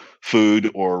you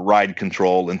food or ride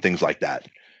control and things like that.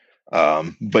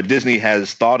 But Disney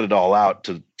has thought it all out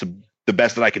to the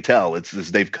best that I could tell.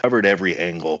 They've covered every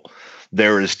angle.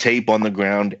 There is tape on the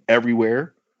ground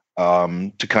everywhere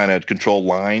to kind of control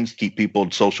lines, keep people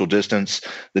social distance.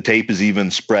 The tape is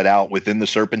even spread out within the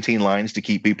serpentine lines to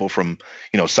keep people from,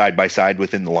 side by side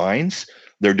within the lines.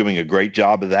 They're doing a great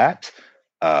job of that.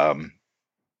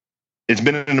 It's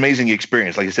been an amazing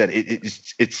experience. Like I said,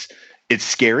 it's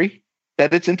scary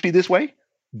that it's empty this way,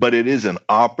 but it is an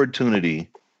opportunity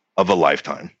of a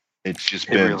lifetime. It's just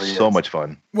been really so much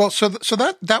fun. Well, so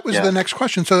that was the next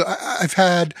question. So I've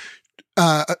had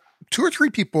 2 or 3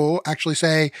 people actually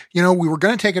say, we were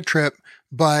going to take a trip,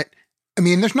 but I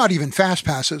mean, there's not even fast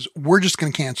passes. We're just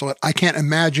going to cancel it. I can't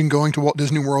imagine going to Walt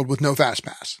Disney World with no fast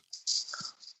pass.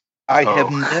 I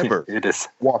have never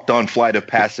walked on Flight of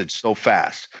Passage so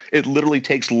fast. It literally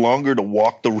takes longer to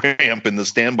walk the ramp in the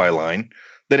standby line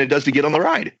than it does to get on the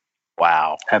ride.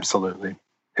 Wow. Absolutely.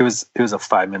 It was a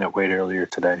 5-minute wait earlier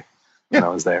today when I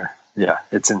was there. Yeah,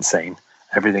 it's insane.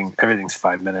 Everything's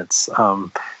 5 minutes.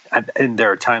 And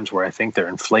there are times where I think they're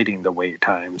inflating the wait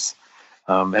times.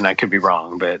 And I could be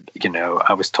wrong, but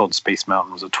I was told Space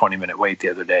Mountain was a 20-minute wait the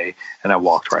other day, and I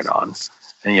walked right on.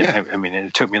 And I mean,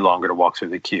 it took me longer to walk through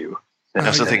the queue.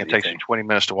 That's the thing; it takes you 20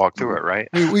 minutes to walk through it, right?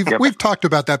 We've talked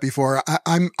about that before.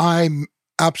 I'm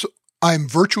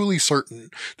virtually certain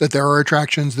that there are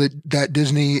attractions that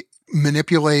Disney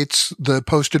manipulates the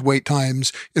posted wait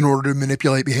times in order to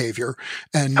manipulate behavior.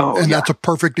 And that's a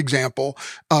perfect example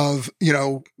of,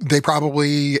 they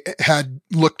probably had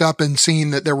looked up and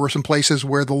seen that there were some places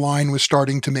where the line was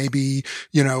starting to maybe,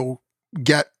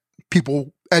 get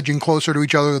people edging closer to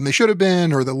each other than they should have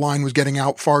been, or the line was getting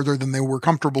out farther than they were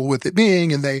comfortable with it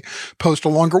being. And they post a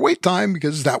longer wait time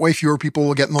because that way fewer people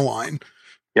will get in the line.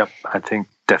 Yep. I think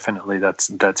definitely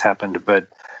that's happened. But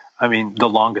I mean, the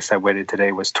longest I waited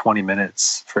today was 20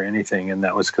 minutes for anything, and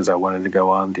that was because I wanted to go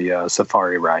on the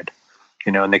safari ride,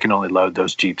 and they can only load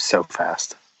those Jeeps so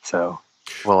fast. So,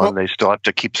 well, and they still have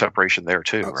to keep separation there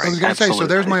too, right? I was going to say, so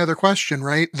there's my other question,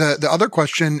 right? The other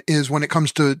question is when it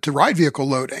comes to ride vehicle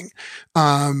loading,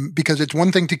 because it's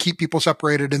one thing to keep people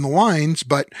separated in the lines,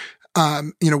 but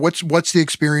what's the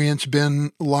experience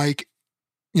been like,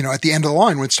 at the end of the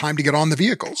line when it's time to get on the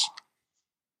vehicles?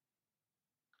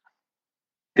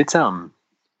 It's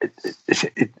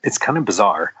it's kind of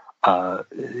bizarre.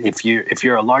 If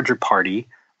you're a larger party,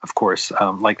 of course,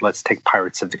 like let's take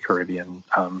Pirates of the Caribbean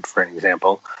for an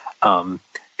example.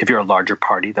 If you're a larger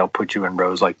party, they'll put you in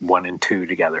rows like 1 and 2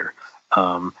 together.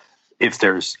 If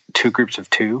there's 2 groups of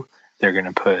 2, they're going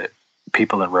to put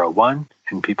people in row 1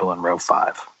 and people in row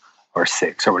 5 or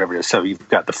 6 or whatever it is. So you've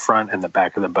got the front and the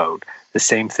back of the boat. The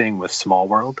same thing with Small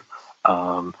World.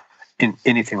 In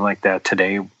anything like that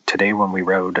today when we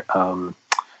rode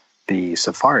the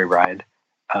safari ride,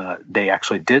 they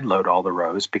actually did load all the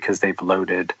rows because they've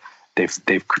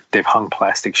hung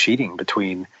plastic sheeting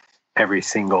between every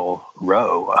single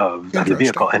row of the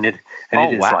vehicle, and it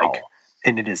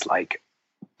is like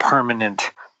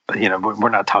permanent. We're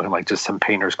not talking like just some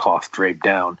painter's cloth draped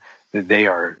down. They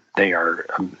are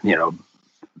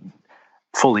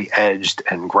fully edged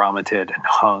and grommeted and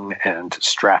hung and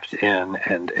strapped in,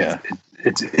 and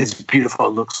it's beautiful. It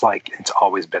looks like it's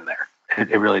always been there.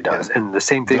 It really does. Yeah. And the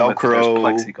same thing Velcro,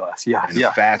 with plexiglass.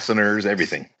 Yeah. Fasteners,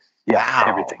 everything. Yeah,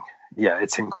 everything. Yeah,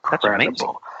 it's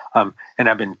incredible. And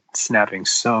I've been snapping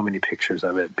so many pictures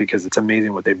of it because it's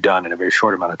amazing what they've done in a very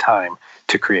short amount of time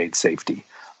to create safety.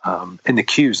 And the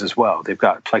queues as well. They've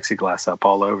got plexiglass up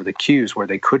all over the queues where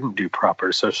they couldn't do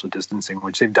proper social distancing,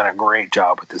 which they've done a great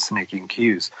job with the snaking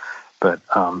queues. But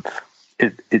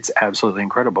it's absolutely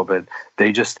incredible. But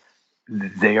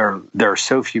there are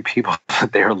so few people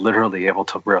that they are literally able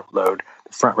to load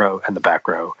the front row and the back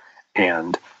row,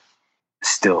 and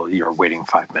still you're waiting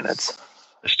 5 minutes.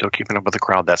 They're still keeping up with the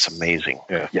crowd. That's amazing.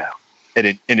 Yeah.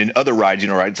 And in other rides,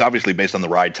 it's obviously based on the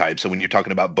ride type. So when you're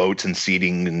talking about boats and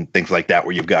seating and things like that,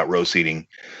 where you've got row seating,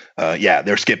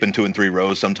 they're skipping 2 and 3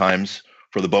 rows sometimes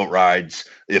for the boat rides.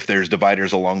 If there's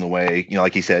dividers along the way,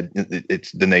 like he said,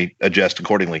 then they adjust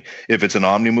accordingly. If it's an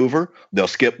Omnimover, they'll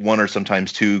skip 1 or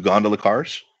sometimes 2 gondola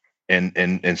cars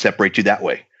and separate you that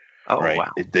way. Oh, right?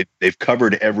 Wow. They've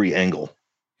covered every angle.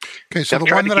 Okay, so I'm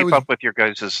trying to keep up with your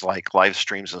guys' like live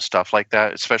streams and stuff like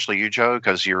that, especially you, Joe,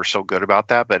 because you're so good about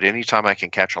that. But anytime I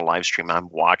can catch a live stream, I'm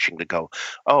watching to go,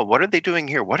 oh, what are they doing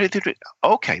here? What are they doing?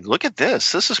 Okay, look at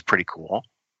this. This is pretty cool.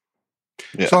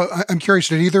 Yeah. So I'm curious,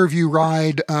 did either of you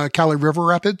ride Cali River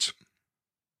Rapids?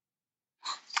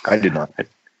 I did not.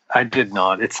 I did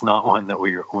not. It's not one that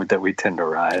we tend to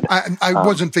ride. I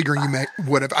wasn't figuring you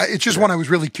would have. It's just one I was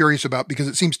really curious about because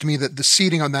it seems to me that the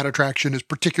seating on that attraction is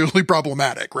particularly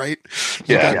problematic, right?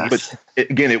 Yeah, but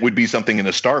again, it would be something in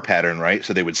a star pattern, right?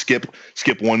 So they would skip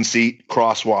 1 seat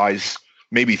crosswise,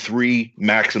 maybe 3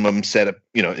 maximum set up.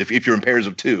 If you're in pairs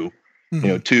of 2,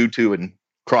 2 and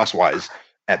crosswise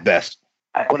at best.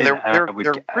 Well, they're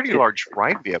pretty large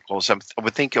ride vehicles. I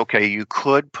would think, okay, you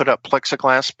could put up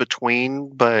plexiglass between,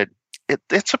 but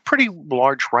it's a pretty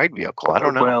large ride vehicle. I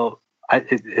don't know. Well,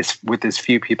 it's with as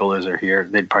few people as are here,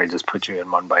 they'd probably just put you in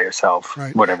one by yourself,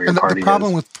 right. Whatever your party is. The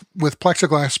problem with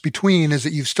plexiglass between is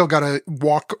that you've still got to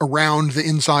walk around the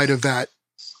inside of that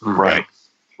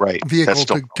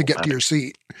vehicle to get to your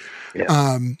seat.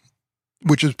 Yeah.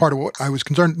 Which is part of what I was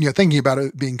concerned, thinking about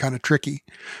it being kind of tricky.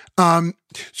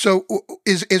 So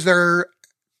is there,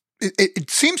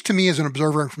 it seems to me as an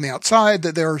observer from the outside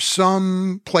that there are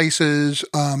some places,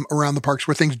 around the parks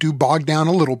where things do bog down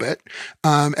a little bit,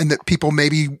 and that people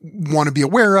maybe want to be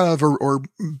aware of or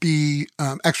be,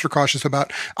 extra cautious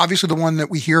about. Obviously the one that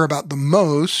we hear about the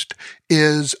most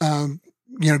is,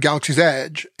 Galaxy's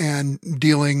Edge and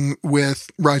dealing with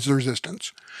Rise of the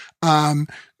Resistance.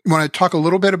 You want to talk a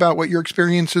little bit about what your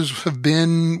experiences have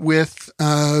been with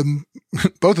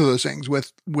both of those things,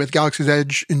 with Galaxy's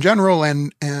Edge in general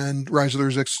and Rise of the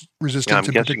Resistance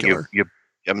in particular?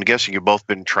 I'm guessing you've both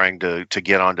been trying to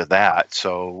get onto that.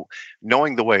 So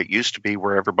knowing the way it used to be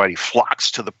where everybody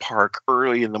flocks to the park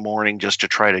early in the morning just to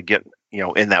try to get,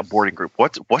 in that boarding group,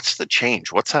 what's the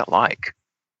change? What's that like?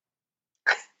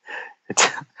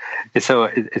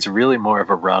 It's really more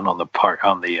of a run on the park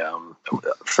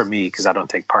for me, because I don't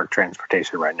take park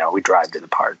transportation right now. We drive to the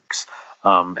parks,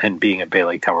 and being at Bay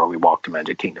Lake Tower, we walk to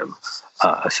Magic Kingdom.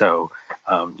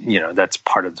 That's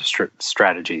part of the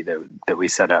strategy that we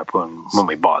set up when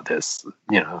we bought this,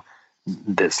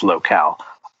 this locale.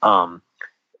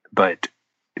 But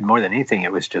more than anything,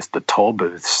 it was just the toll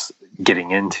booths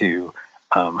getting into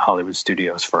Hollywood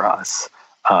Studios for us.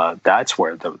 That's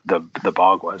where the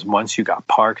bog was. Once you got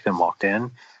parked and walked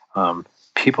in,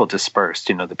 people dispersed.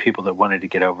 The people that wanted to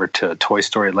get over to Toy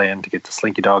Story Land to get the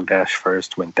Slinky Dog Dash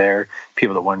first went there.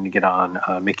 People that wanted to get on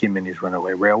Mickey and Minnie's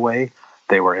Runaway Railway,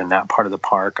 they were in that part of the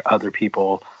park. Other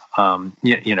people,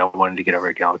 wanted to get over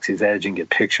at Galaxy's Edge and get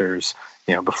pictures,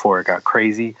 before it got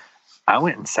crazy. I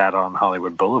went and sat on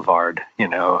Hollywood Boulevard,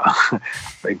 because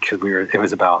it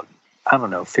was about,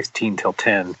 15 till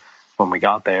 10 when we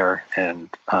got there, and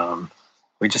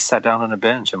we just sat down on a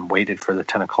bench and waited for the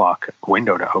 10 o'clock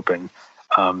window to open.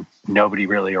 Nobody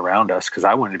really around us, because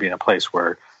I wanted to be in a place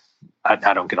where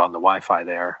I don't get on the Wi-Fi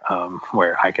there,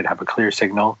 where I could have a clear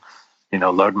signal,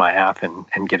 load my app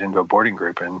and get into a boarding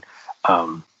group. And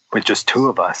with just two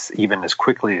of us, even as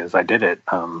quickly as I did it,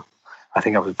 I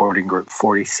think I was boarding group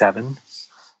 47,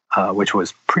 which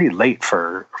was pretty late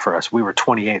for us. We were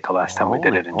 28 the last time we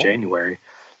did it in January.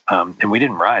 And we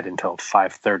didn't ride until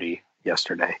 5:30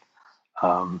 yesterday.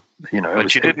 But you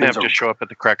didn't have to show up at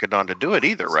the crack of dawn to do it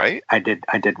either, right? I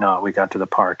did not. We got to the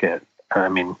park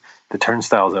the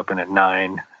turnstiles open at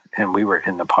 9, and we were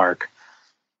in the park.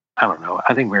 I don't know.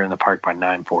 I think we were in the park by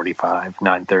 9:45,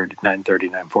 9:30,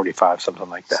 9:45, something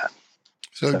like that.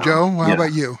 So Joe, how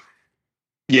about you?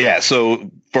 Yeah. So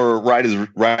for Rise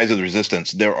of the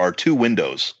Resistance, there are 2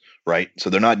 windows, right? So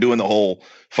they're not doing the whole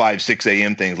 5, 6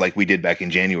 a.m. things like we did back in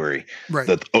January. Right.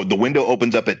 The window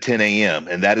opens up at 10 a.m.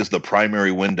 and that is the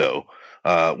primary window,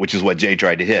 which is what Jay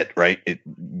tried to hit, right?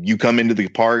 You come into the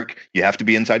park, you have to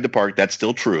be inside the park. That's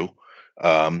still true.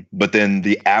 But then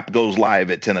the app goes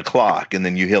live at 10 o'clock and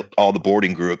then you hit all the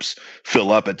boarding groups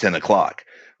fill up at 10 o'clock.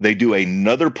 They do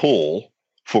another poll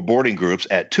for boarding groups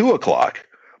at 2 o'clock.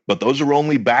 But those are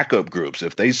only backup groups.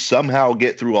 If they somehow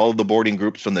get through all of the boarding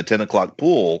groups from the 10 o'clock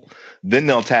pool, then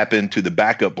they'll tap into the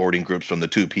backup boarding groups from the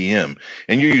 2 p.m.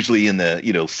 And you're usually in the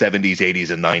 70s,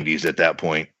 80s, and 90s at that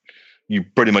point. You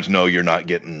pretty much know you're not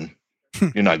getting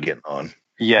on.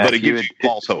 Yeah, but it gives you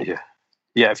false hope.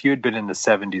 Yeah, if you had been in the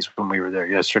 70s when we were there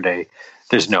yesterday,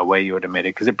 there's no way you would have made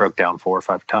it because it broke down 4 or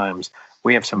 5 times.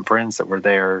 We have some friends that were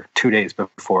there 2 days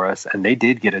before us, and they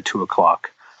did get a 2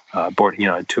 o'clock. At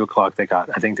 2 o'clock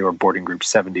I think they were boarding group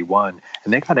 71,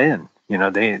 and they got in.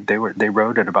 They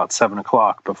rode at about 7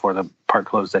 o'clock before the park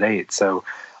closed at 8. So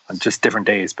just different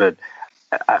days. But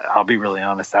I'll be really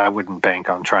honest, I wouldn't bank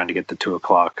on trying to get the 2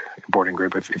 o'clock boarding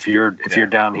group. If you're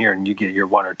down here and you get your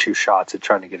 1 or 2 shots at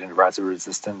trying to get into Rise of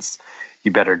Resistance,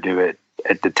 you better do it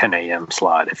at the 10 a.m.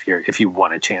 slot if you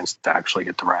want a chance to actually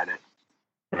get to ride it.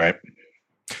 Right.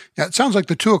 Yeah, it sounds like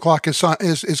the 2 o'clock is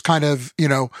kind of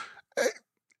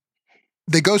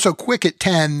they go so quick at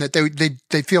 10 that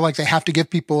they feel like they have to give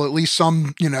people at least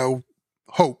some,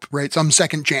 hope, right? Some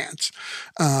second chance.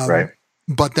 Right.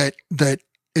 But that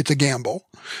it's a gamble.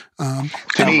 To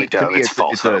me,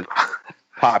 it's a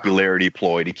popularity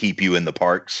ploy to keep you in the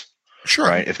parks. Sure.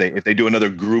 Right. If they do another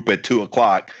group at 2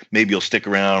 o'clock, maybe you'll stick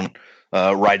around,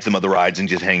 ride some other rides and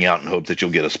just hang out and hope that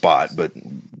you'll get a spot. But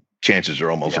chances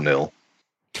are almost nil.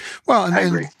 Well,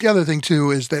 and the other thing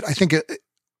too, is that I think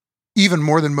even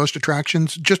more than most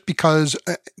attractions, just because,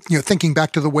 thinking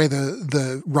back to the way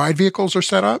the ride vehicles are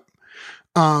set up,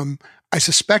 I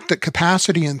suspect that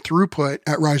capacity and throughput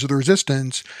at Rise of the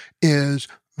Resistance is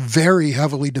very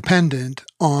heavily dependent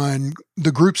on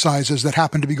the group sizes that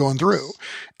happen to be going through.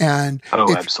 And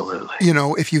absolutely.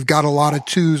 If you've got a lot of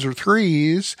 2s or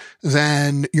 3s,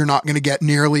 then you're not going to get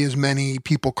nearly as many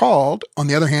people called. On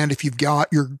the other hand, if you've got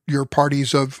your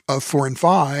parties of 4 and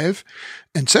 5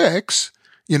 and 6,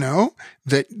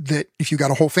 that if you've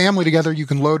got a whole family together, you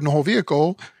can load in a whole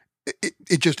vehicle.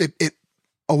 It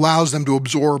allows them to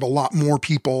absorb a lot more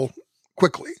people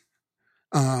quickly.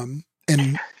 And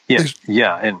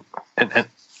I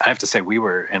have to say we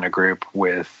were in a group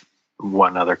with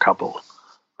one other couple,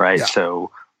 right? Yeah.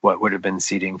 So what would have been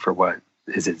seating for what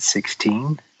is it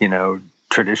 16?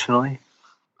 Traditionally,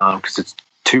 because it's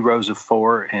 2 rows of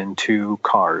 4 and 2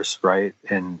 cars, right?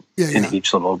 In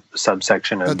each little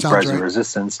subsection of Rise of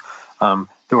Resistance.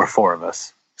 There were 4 of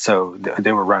us. So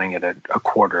they were running it at a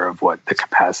quarter of what the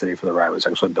capacity for the ride was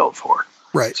actually built for.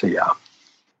 Right. So, yeah.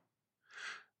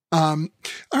 All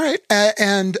right.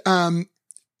 And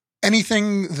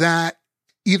anything that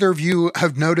either of you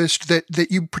have noticed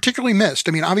that you particularly missed?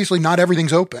 I mean, obviously not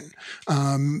everything's open.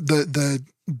 The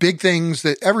big things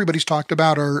that everybody's talked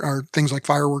about are things like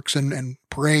fireworks and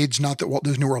parades. Not that Walt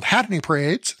Disney World had any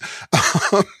parades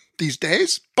these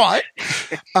days, but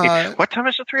what time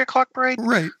is the 3:00 parade?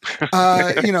 Right.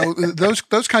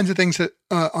 Those kinds of things that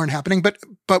aren't happening.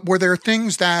 But were there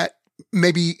things that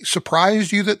maybe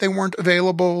surprised you that they weren't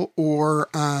available, or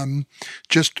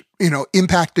just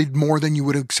impacted more than you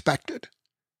would have expected?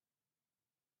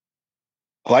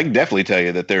 Well, I can definitely tell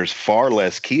you that there's far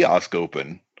less kiosk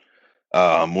open.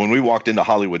 When we walked into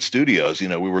Hollywood Studios, we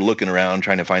were looking around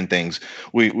trying to find things.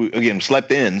 We again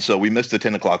slept in, so we missed the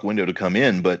 10 o'clock window to come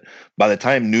in. But by the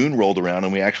time noon rolled around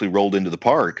and we actually rolled into the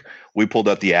park, we pulled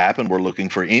up the app and we're looking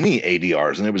for any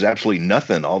ADRs, and there was absolutely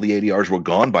nothing. All the ADRs were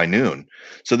gone by noon.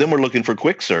 So then we're looking for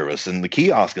quick service and the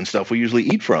kiosk and stuff we usually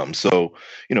eat from. So,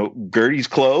 Gertie's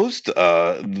closed.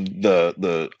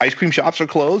 The ice cream shops are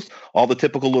closed. All the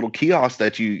typical little kiosks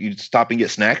that you stop and get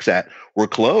snacks at were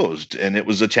closed. And it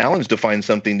was a challenge to find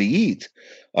something to eat.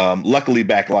 Luckily,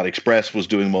 Backlot Express was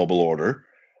doing mobile order.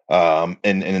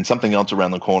 And something else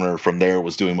around the corner from there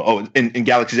was doing, and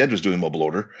Galaxy's Edge was doing mobile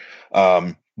order.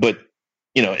 But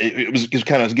it was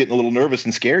kind of getting a little nervous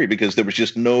and scary because there was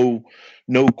just no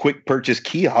quick purchase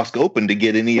kiosk open to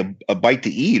get a bite to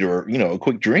eat or, a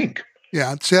quick drink.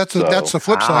 Yeah. See, that's the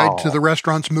flip side to the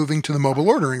restaurants moving to the mobile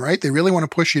ordering, right? They really want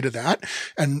to push you to that.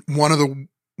 And one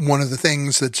of the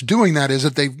things that's doing that is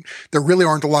that there really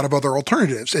aren't a lot of other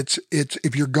alternatives. It's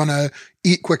if you're going to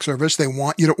eat quick service, they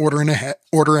want you to order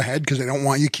ahead because they don't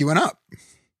want you queuing up.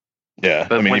 Yeah.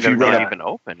 But if you're not even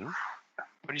open, what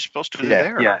are you supposed to do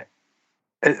there? Yeah.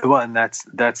 Well, and that's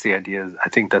the idea. I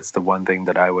think that's the one thing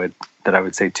that I would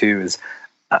say too is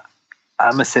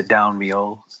I'm a sit down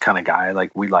meal kind of guy.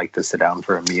 Like, we like to sit down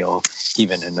for a meal,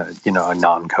 even in a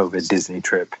non-COVID Disney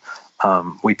trip.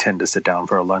 We tend to sit down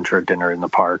for a lunch or a dinner in the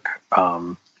park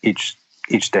each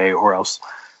day, or else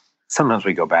sometimes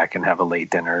we go back and have a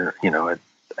late dinner, at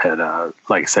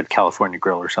like I said, California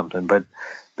Grill or something. But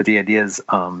the idea is,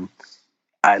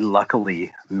 I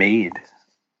luckily made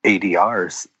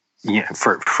ADRs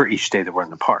for each day that we're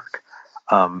in the park.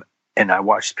 And I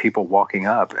watched people walking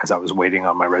up as I was waiting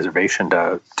on my reservation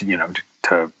to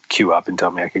queue up and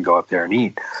tell me I could go up there and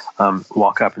eat.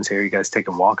 Walk up and say, "Are you guys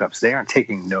taking walk-ups?" They aren't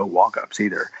taking no walk-ups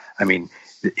either. I mean,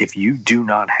 if you do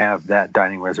not have that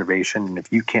dining reservation, and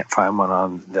if you can't find one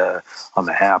on the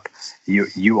app,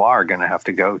 you are going to have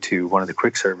to go to one of the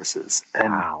quick services.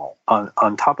 And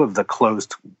on top of the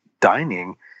closed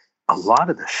dining, a lot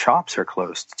of the shops are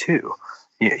closed too.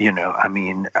 I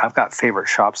mean, I've got favorite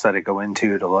shops that I go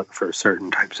into to look for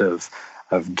certain types of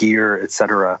gear,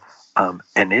 etc.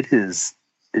 And it's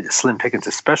slim pickings,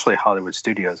 especially Hollywood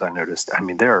Studios. I noticed. I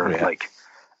mean, there are like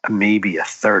maybe a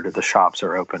third of the shops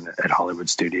are open at Hollywood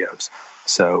Studios.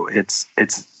 So it's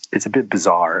a bit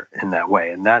bizarre in that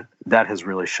way, and that has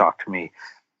really shocked me.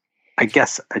 I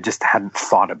guess I just hadn't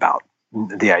thought about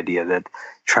the idea that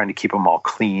trying to keep them all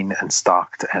clean and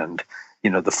stocked and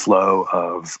the flow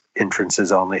of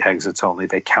entrances only, exits only.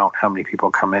 They count how many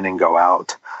people come in and go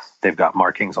out. They've got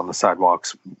markings on the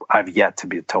sidewalks. I've yet to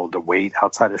be told to wait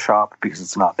outside a shop because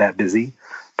it's not that busy,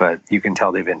 but you can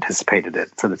tell they've anticipated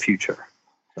it for the future.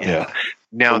 Yeah.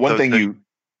 Now, one thing you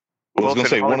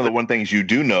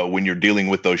do know when you're dealing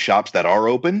with those shops that are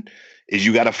open is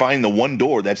you got to find the one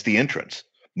door that's the entrance.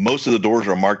 Most of the doors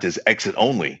are marked as exit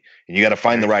only, and you got to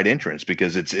find the right entrance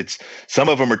because it's some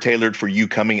of them are tailored for you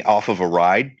coming off of a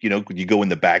ride. You go in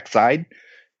the backside,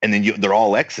 and then they're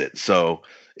all exit. So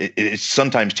it's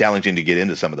sometimes challenging to get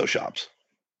into some of those shops.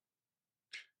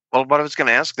 Well, what I was going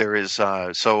to ask there is,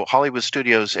 so Hollywood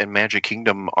Studios and Magic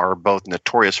Kingdom are both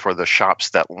notorious for the shops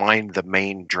that line the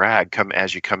main drag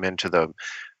as you come into the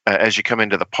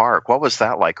park. What was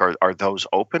that like? Are those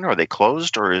open? Are they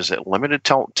closed, or is it limited?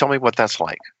 Tell me what that's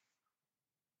like.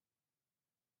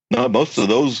 No, most of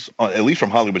those, at least from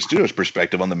Hollywood Studios'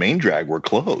 perspective, on the main drag were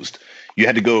closed. You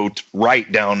had to go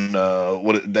right down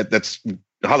that's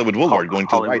Hollywood Boulevard, going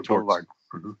to the right towards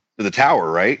to the tower,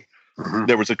 right? Mm-hmm.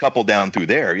 There was a couple down through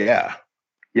there, yeah.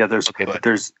 Yeah, there's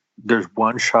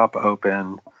one shop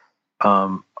open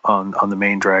on the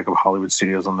main drag of Hollywood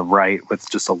Studios on the right with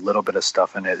just a little bit of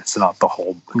stuff in it. It's not the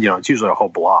whole, it's usually a whole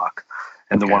block.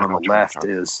 And the one on the left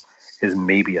is is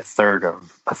maybe a third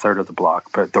of the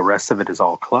block, but the rest of it is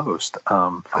all closed.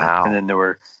 Wow. And then there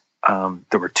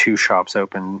were two shops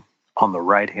open on the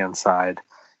right hand side.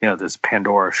 There's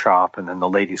Pandora shop, and then the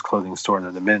ladies' clothing store, and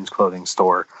then the men's clothing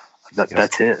store.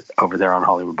 That's it over there on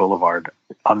Hollywood Boulevard.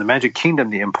 On the Magic Kingdom,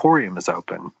 the Emporium is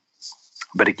open,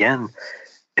 but again,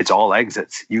 it's all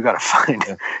exits. You got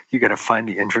to find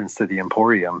the entrance to the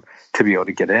Emporium to be able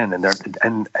to get in, and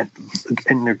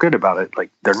they're good about it.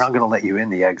 Like, they're not going to let you in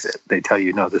the exit. They tell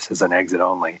you, no, this is an exit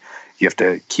only. You have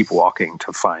to keep walking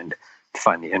to find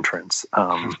the entrance.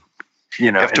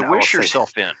 You have to wish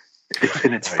yourself in.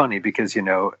 And it's funny because,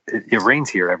 it rains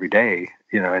here every day,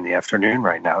 in the afternoon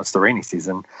right now. It's the rainy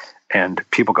season, and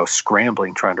people go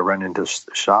scrambling trying to run into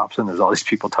shops, and there's all these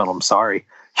people telling them, sorry,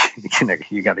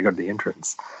 you got to go to the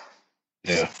entrance.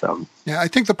 Yeah. So, I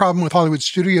think the problem with Hollywood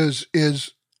Studios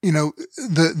is,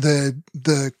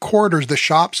 the corridors, the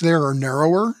shops there are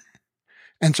narrower.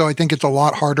 And so I think it's a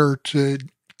lot harder to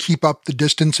keep up the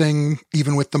distancing,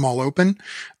 even with them all open,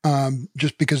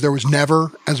 just because there was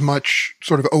never as much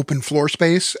sort of open floor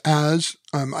space as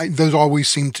those always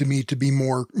seem to me to be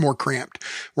more cramped.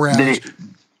 Whereas,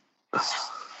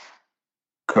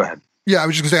 go ahead. Yeah, I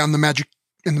was just gonna say in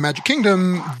the Magic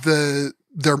Kingdom,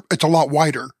 it's a lot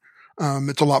wider,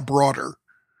 it's a lot broader.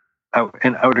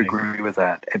 And I would agree with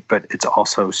that, but it's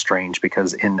also strange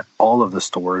because in all of the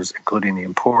stores, including the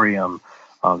Emporium,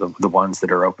 the ones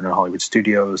that are open in Hollywood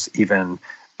Studios, even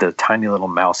the tiny little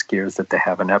mouse gears that they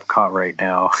have in Epcot right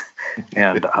now,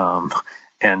 and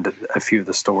a few of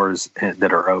the stores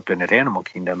that are open at Animal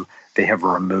Kingdom, they have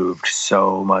removed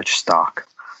so much stock.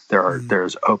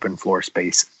 There's open floor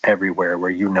space everywhere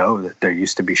where that there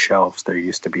used to be shelves, there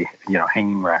used to be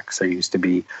hanging racks, there used to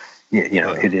be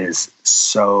it is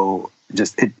so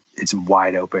it's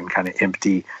wide open, kind of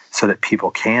empty, so that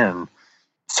people can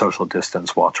social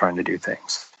distance while trying to do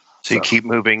things. So you keep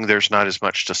moving. There's not as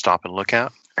much to stop and look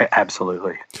at.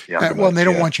 Absolutely. Yeah. Well, and they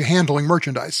don't want you handling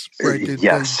merchandise, right?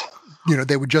 Yes.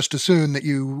 They would just assume that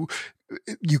you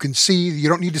can see. You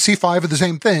don't need to see 5 of the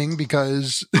same thing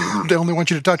because they only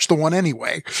want you to touch the one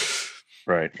anyway.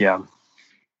 Right. Yeah.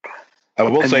 I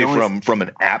will say from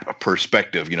an app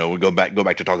perspective, we go back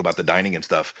to talk about the dining and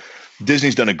stuff.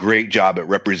 Disney's done a great job at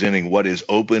representing what is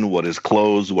open, what is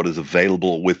closed, what is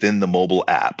available within the mobile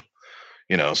app.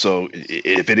 So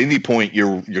if at any point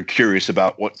you're curious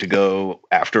about what to go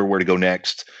after, where to go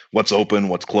next, what's open,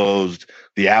 what's closed,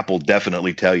 the app will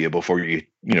definitely tell you before you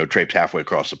traipse halfway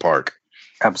across the park.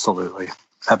 Absolutely.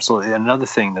 Absolutely. Another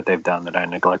thing that they've done that I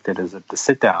neglected is that the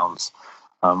sit downs,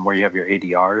 where you have your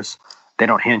ADRs, they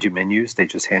don't hand you menus. They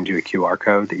just hand you a QR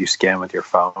code that you scan with your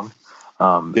phone.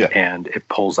 And it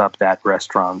pulls up that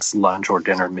restaurant's lunch or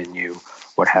dinner menu,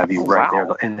 what have you, right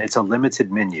there. And it's a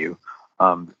limited menu.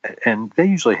 And they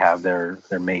usually have their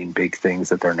main big things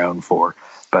that they're known for.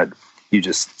 But you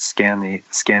just scan the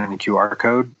QR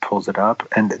code, pulls it up.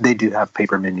 And they do have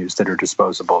paper menus that are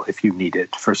disposable if you need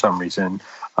it for some reason.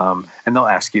 And they'll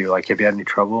ask you, like, have you had any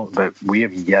trouble? But we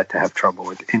have yet to have trouble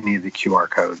with any of the QR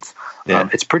codes. Yeah.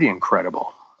 It's pretty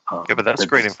incredible. But that's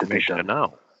great information to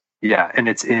know. Yeah, and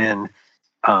it's in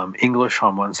English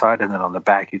on one side, and then on the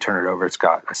back, you turn it over. It's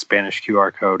got a Spanish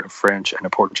QR code, a French, and a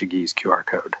Portuguese QR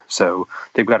code. So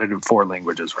they've got it in 4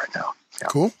 languages right now. Yeah.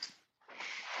 Cool.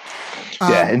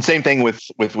 Yeah, and same thing with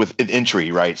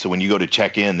entry, right? So when you go to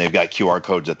check in, they've got QR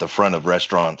codes at the front of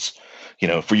restaurants,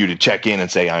 for you to check in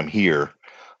and say, I'm here.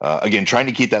 Again, trying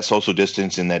to keep that social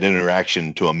distance and that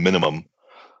interaction to a minimum.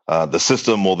 The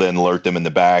system will then alert them in the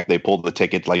back. They pull the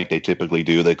ticket like they typically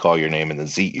do. They call your name and then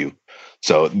seat you.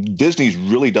 So Disney's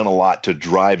really done a lot to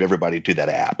drive everybody to that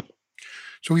app.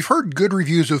 So we've heard good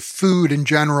reviews of food in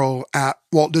general at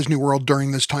Walt Disney World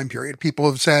during this time period. People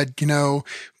have said,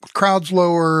 crowd's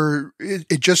lower.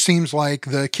 It just seems like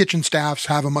the kitchen staffs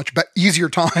have a much easier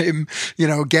time,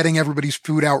 getting everybody's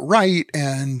food out right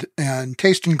and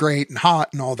tasting great and hot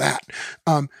and all that.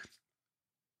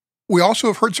 We also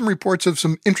have heard some reports of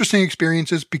some interesting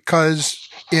experiences because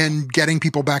in getting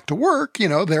people back to work,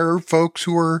 there are folks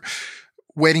who are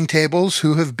waiting tables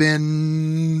who have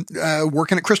been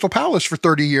working at Crystal Palace for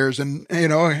 30 years and,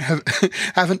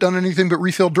 haven't done anything but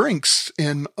refill drinks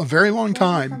in a very long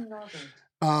time.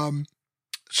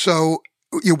 So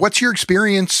what's your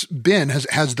experience been?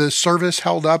 Has the service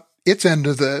held up its end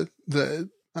of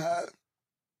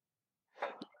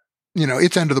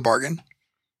its end of the bargain?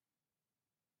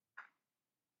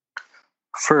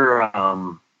 For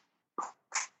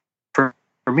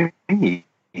me,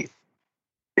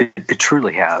 it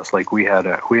truly has. Like we had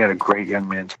a great young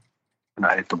man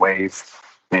tonight at the Wave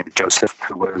named Joseph,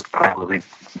 who was probably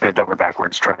bent over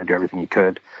backwards trying to do everything he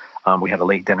could. We had a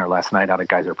late dinner last night out at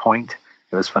Geyser Point.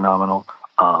 It was phenomenal.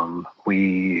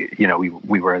 We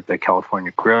were at the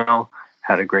California Grill,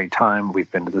 had a great time.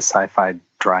 We've been to the Sci-Fi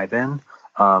Drive-In.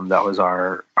 That was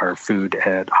our food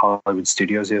at Hollywood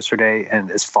Studios yesterday.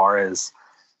 And as far as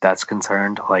that's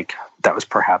concerned, like, that was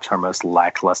perhaps our most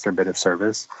lackluster bit of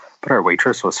service, but our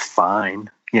waitress was fine.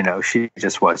 She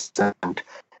just wasn't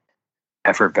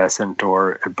effervescent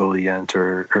or ebullient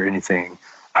or anything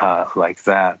like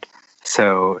that.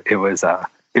 So it was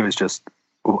just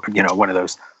one of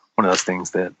those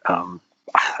things that I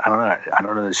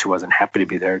don't know that she wasn't happy to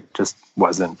be there. It just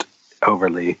wasn't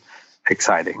overly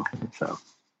exciting. So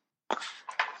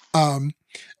how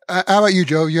about you,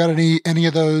 Joe? You got any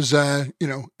of those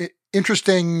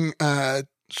interesting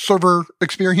server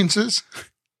experiences?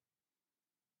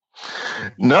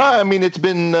 No, I mean, it's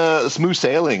been smooth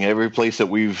sailing. Every place that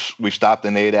we've stopped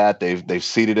and ate at, they've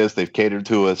seated us, they've catered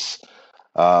to us.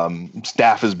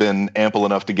 Staff has been ample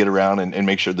enough to get around and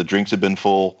make sure the drinks have been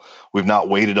full. We've not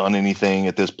waited on anything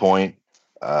at this point.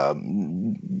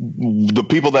 The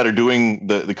people that are doing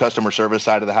the customer service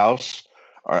side of the house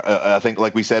are, I think,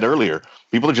 like we said earlier,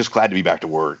 people are just glad to be back to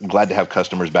work, glad to have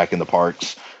customers back in the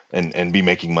parks and be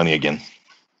making money again.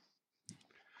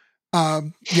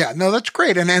 Yeah, no, that's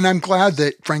great. And I'm glad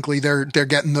that, frankly, they're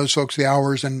getting those folks the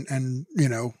hours and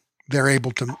they're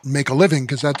able to make a living,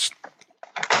 because that's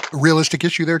a realistic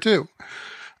issue there too.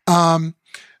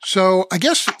 So I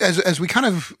guess as we kind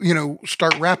of,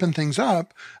 start wrapping things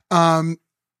up,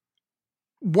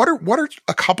 what are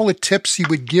a couple of tips you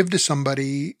would give to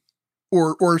somebody,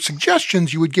 or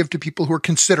suggestions you would give to people who are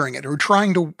considering it or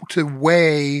trying to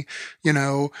weigh,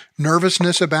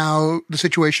 nervousness about the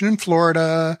situation in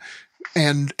Florida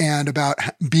and about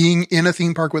being in a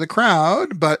theme park with a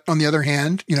crowd, but on the other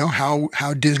hand,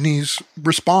 how Disney's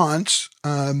response,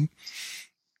 kind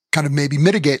of maybe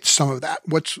mitigates some of that.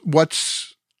 What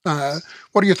are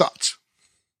your thoughts?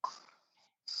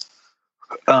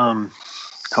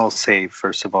 I'll say,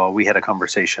 first of all, we had a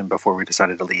conversation before we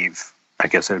decided to leave. I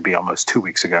guess it would be almost 2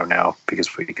 weeks ago now, because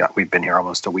we've been here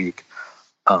almost a week,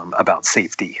 about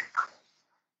safety.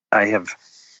 I have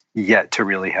yet to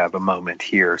really have a moment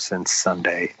here since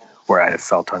Sunday where I have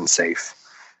felt unsafe.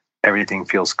 Everything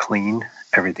feels clean.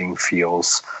 Everything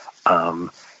feels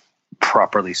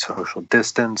properly social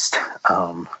distanced.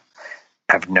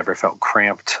 I've never felt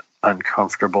cramped,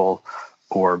 uncomfortable,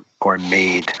 or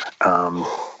made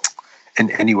in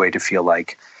any way to feel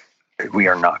like we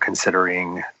are not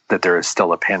considering that there is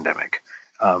still a pandemic.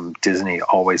 Disney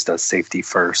always does safety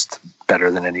first, better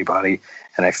than anybody.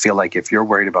 And I feel like if you're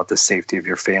worried about the safety of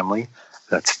your family,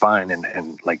 that's fine,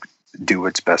 and like, do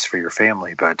what's best for your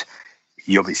family, but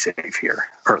you'll be safe here,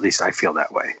 or at least I feel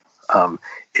that way.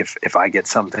 If I get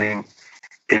something,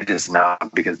 it is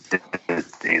not because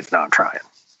Disney is not trying,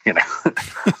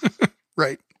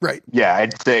 Right. Yeah,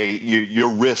 I'd say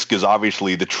your risk is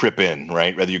obviously the trip in,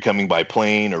 right? Whether you're coming by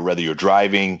plane or whether you're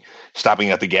driving,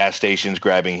 stopping at the gas stations,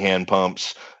 grabbing hand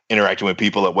pumps, interacting with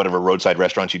people at whatever roadside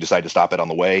restaurants you decide to stop at on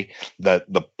the way.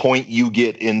 The point you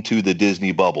get into the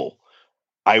Disney bubble,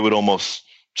 I would almost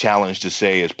challenge to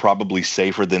say, is probably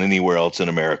safer than anywhere else in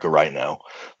America right now.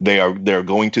 They're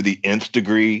going to the nth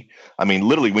degree. I mean,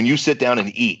 literally, when you sit down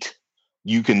and eat,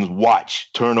 you can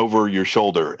turn over your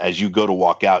shoulder as you go to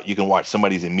walk out. You can watch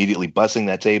somebody's immediately bussing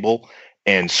that table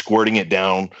and squirting it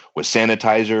down with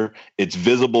sanitizer. It's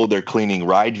visible. They're cleaning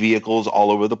ride vehicles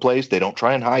all over the place. They don't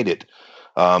try and hide it.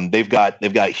 They've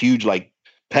got huge, like,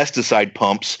 pesticide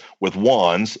pumps with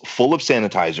wands full of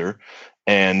sanitizer.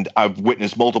 And I've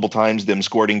witnessed multiple times them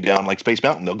squirting down, like Space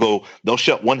Mountain. They'll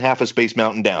shut one half of Space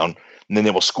Mountain down, and then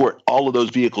they will squirt all of those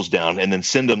vehicles down and then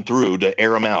send them through to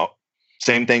air them out.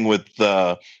 Same thing with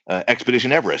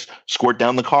Expedition Everest. Squirt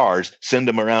down the cars, send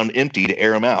them around empty to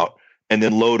air them out, and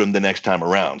then load them the next time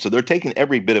around. So they're taking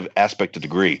every bit of aspect to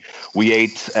degree. We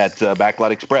ate at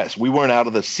Backlot Express. We weren't out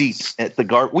of the seats at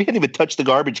the we hadn't even touched the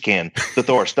garbage can to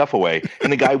throw our stuff away,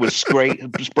 and the guy was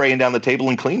spraying down the table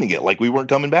and cleaning it like we weren't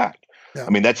coming back. Yeah. I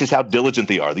mean, that's just how diligent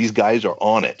they are. These guys are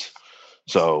on it.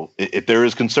 So if there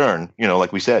is concern,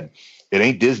 like we said, it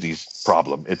ain't Disney's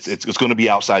problem. It's going to be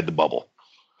outside the bubble.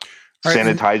 Right.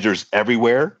 Sanitizers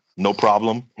everywhere, no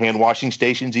problem. Hand washing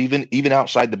stations, even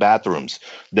outside the bathrooms,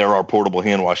 there are portable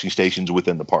hand washing stations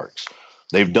within the parks.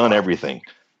 They've done everything.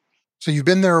 So you've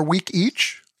been there a week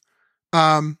each.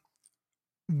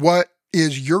 What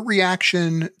is your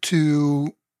reaction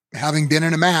to having been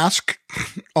in a mask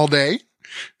all day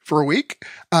for a week,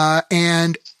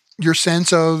 and your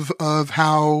sense of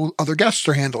how other guests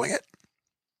are handling it?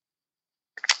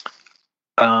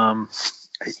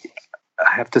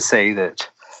 I have to say that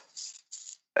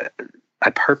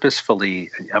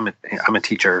purposefully, I'm a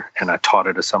teacher, and I taught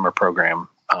at a summer program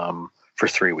for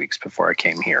 3 weeks before I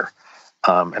came here.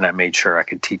 And I made sure I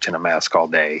could teach in a mask all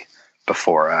day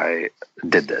before I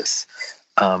did this.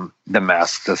 The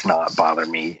mask does not bother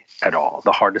me at all.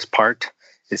 The hardest part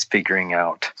is figuring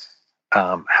out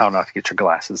how not to get your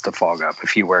glasses to fog up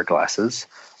if you wear glasses.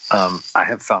 I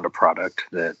have found a product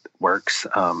that works.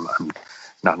 I'm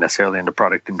not necessarily into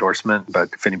product endorsement, but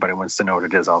if anybody wants to know what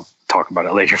it is, I'll talk about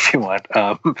it later if you want,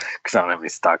 because I don't have any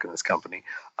stock in this company.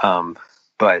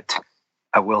 But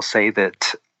I will say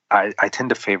that I tend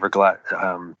to favor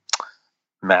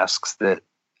masks that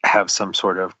have some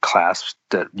sort of clasp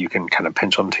that you can kind of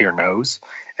pinch onto your nose.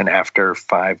 And after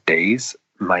 5 days,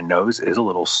 my nose is a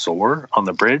little sore on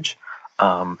the bridge,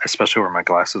 especially where my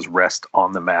glasses rest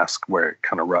on the mask where it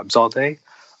kind of rubs all day.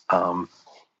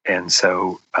 And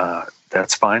so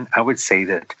that's fine. I would say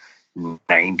that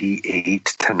 98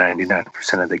 to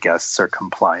 99% of the guests are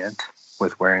compliant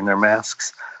with wearing their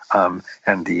masks.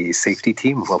 And the safety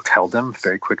team will tell them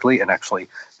very quickly. And actually,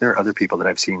 there are other people that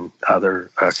I've seen,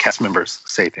 other cast members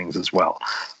say things as well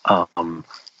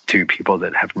to people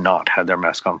that have not had their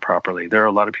mask on properly. There are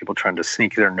a lot of people trying to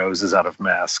sneak their noses out of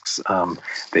masks.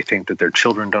 They think that their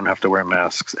children don't have to wear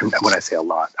masks. And when I say a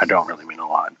lot, I don't really mean a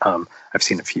lot. I've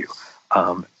seen a few.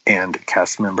 And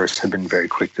cast members have been very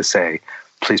quick to say,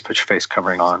 please put your face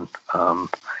covering on.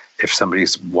 If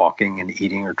somebody's walking and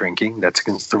eating or drinking, that's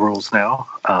against the rules now.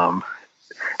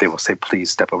 They will say,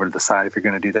 please step over to the side if you're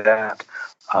going to do that.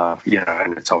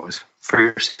 And it's always for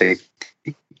your safety.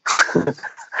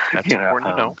 That's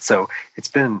important to know. So it's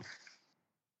been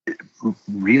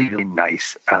really, really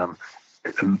nice.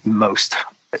 Almost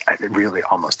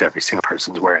every single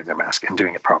person's wearing their mask and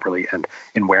doing it properly. And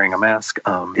in wearing a mask,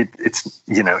 it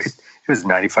was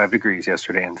 95 degrees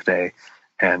yesterday and today.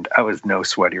 And I was no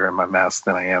sweatier in my mask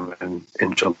than I am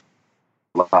in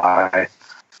July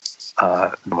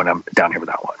when I'm down here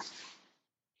without one.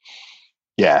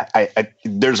 Yeah,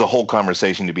 there's a whole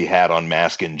conversation to be had on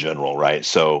mask in general, right?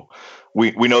 So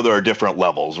we know there are different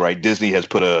levels, right? Disney has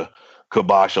put a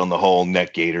kibosh on the whole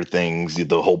neck gaiter things,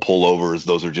 the whole pullovers.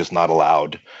 Those are just not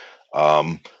allowed.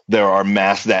 There are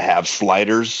masks that have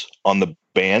sliders on the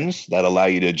bands that allow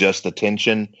you to adjust the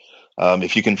tension.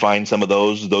 If you can find some of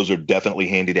those are definitely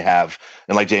handy to have.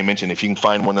 And like Jay mentioned, if you can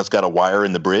find one that's got a wire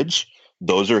in the bridge,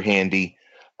 those are handy.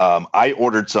 I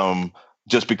ordered some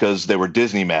just because they were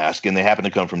Disney masks and they happen to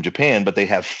come from Japan, but they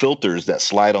have filters that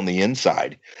slide on the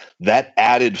inside. That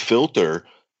added filter,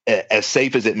 as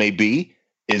safe as it may be,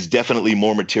 is definitely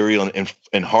more material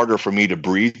and harder for me to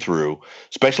breathe through,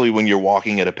 especially when you're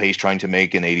walking at a pace trying to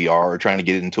make an ADR or trying to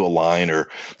get into a line or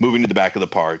moving to the back of the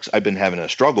parks. I've been having a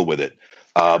struggle with it.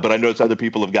 But I noticed other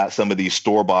people have got some of these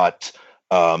store-bought,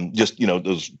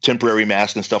 those temporary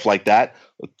masks and stuff like that.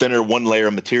 A thinner one-layer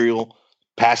of material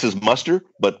passes muster,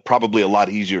 but probably a lot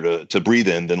easier to breathe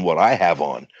in than what I have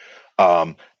on.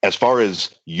 As far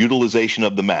as utilization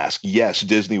of the mask, yes,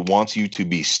 Disney wants you to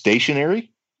be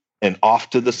stationary and off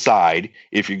to the side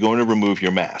if you're going to remove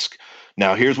your mask.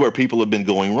 Now, here's where people have been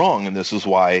going wrong, and this is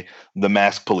why the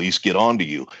mask police get onto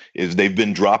you, is they've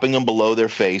been dropping them below their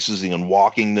faces and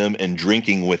walking them and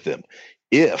drinking with them.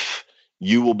 If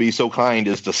you will be so kind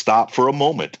as to stop for a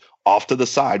moment, off to the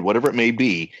side, whatever it may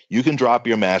be, you can drop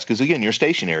your mask, because, again, you're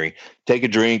stationary. Take a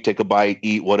drink, take a bite,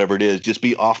 eat, whatever it is. Just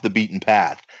be off the beaten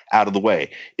path, out of the way.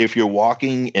 If you're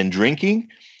walking and drinking,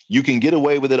 you can get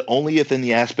away with it only if in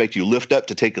the aspect you lift up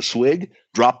to take a swig,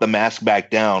 drop the mask back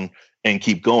down, and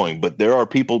keep going. But there are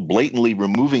people blatantly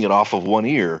removing it off of one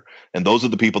ear, and those are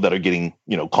the people that are getting,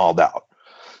 called out.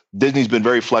 Disney's been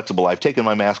very flexible. I've taken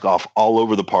my mask off all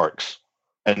over the parks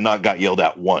and not got yelled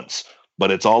at once.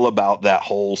 But it's all about that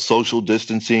whole social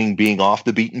distancing, being off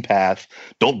the beaten path.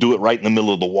 Don't do it right in the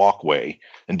middle of the walkway,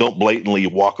 and don't blatantly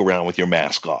walk around with your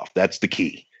mask off. That's the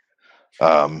key.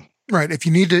 Right. If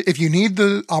you need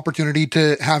the opportunity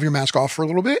to have your mask off for a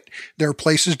little bit, there are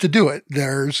places to do it.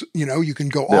 There's, you can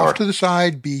go off to the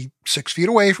side, be 6 feet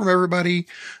away from everybody,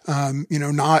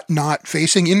 not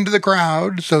facing into the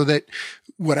crowd so that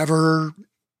whatever,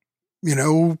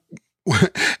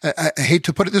 I hate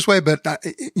to put it this way, but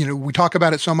we talk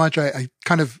about it so much. I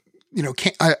kind of,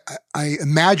 I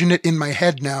imagine it in my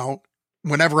head now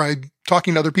whenever I'm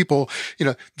talking to other people,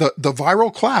 the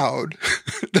viral cloud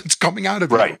that's coming out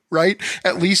of you, right?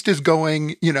 At least is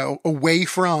going, away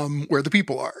from where the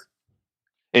people are.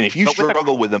 And if you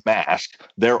struggle with a mask,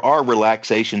 there are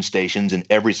relaxation stations in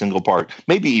every single park,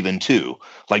 maybe even two.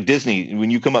 Like Disney,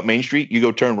 when you come up Main Street, you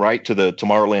go turn right to the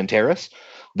Tomorrowland Terrace.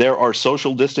 There are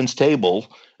social distance tables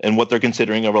and what they're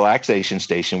considering a relaxation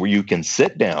station where you can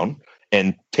sit down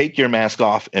and take your mask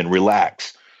off and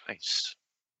relax. Nice.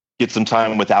 Get some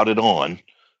time without it on,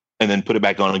 and then put it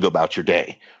back on and go about your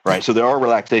day. Right. So there are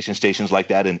relaxation stations like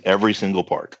that in every single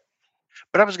park.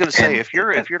 But I was going to say, if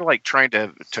you're like trying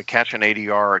to catch an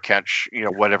ADR or catch,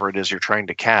 whatever it is you're trying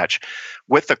to catch,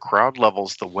 with the crowd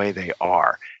levels the way they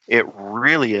are, it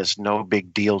really is no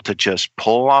big deal to just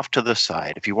pull off to the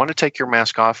side. If you want to take your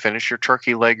mask off, finish your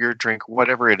turkey leg, your drink,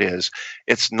 whatever it is,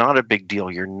 it's not a big deal.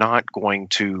 You're not going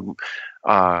to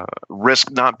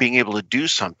risk not being able to do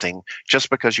something just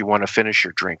because you want to finish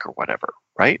your drink or whatever,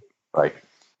 right? Right.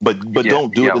 But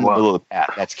don't do it in the middle of the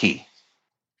path. That's key.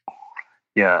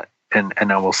 Yeah. And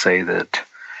I will say that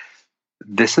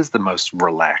this is the most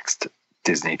relaxed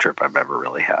Disney trip I've ever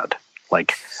really had.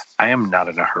 Like, I am not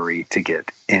in a hurry to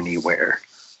get anywhere.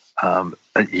 And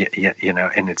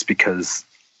it's because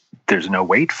there's no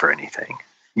wait for anything.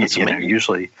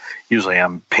 Usually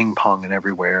I'm ping-ponging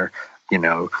everywhere,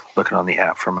 looking on the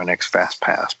app for my next fast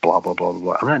pass, blah, blah, blah,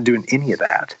 blah. I'm not doing any of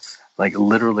that. Like,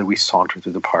 literally, we saunter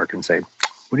through the park and say, what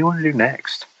do you want to do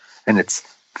next? And it's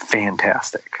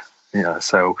fantastic.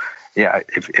 So, yeah,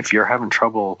 if you're having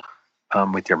trouble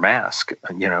with your mask,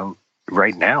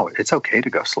 right now, it's okay to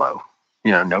go slow.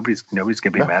 Nobody's going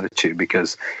to be mad at you,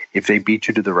 because if they beat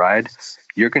you to the ride,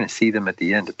 you're going to see them at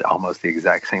the end at almost the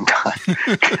exact same time.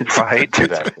 Right?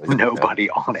 Exactly. Nobody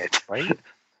on it. Right.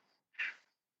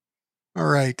 All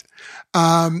right.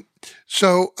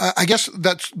 So I guess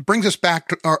that brings us back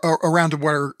to, around to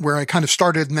where I kind of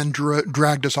started and then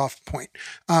dragged us off point.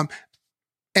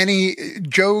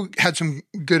 Joe had some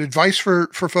good advice for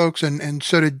folks, and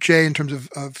so did Jay in terms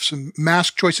of some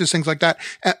mask choices, things like that.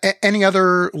 Any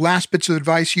other last bits of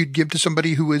advice you'd give to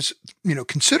somebody who is,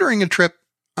 considering a trip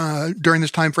during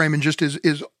this time frame and just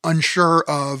is unsure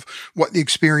of what the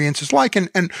experience is like? And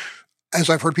as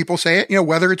I've heard people say it,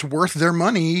 whether it's worth their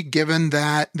money, given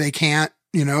that they can't,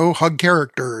 hug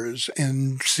characters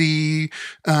and see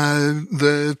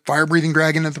the fire-breathing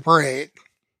dragon at the parade.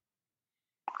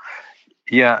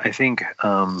 Yeah, I think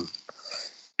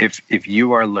if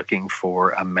you are looking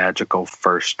for a magical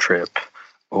first trip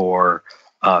or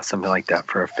something like that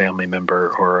for a family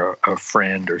member or a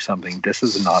friend or something, this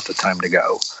is not the time to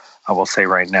go. I will say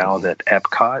right now that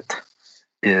Epcot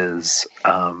is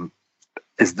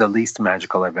the least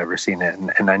magical I've ever seen it,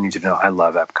 and I need you to know I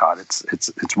love Epcot.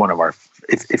 It's one of our,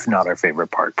 if not our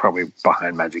favorite park, probably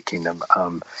behind Magic Kingdom.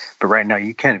 But right now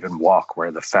you can't even walk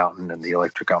where the fountain and the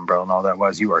electric umbrella and all that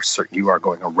was. You are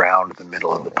going around the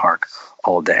middle of the park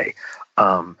all day.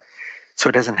 So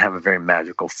it doesn't have a very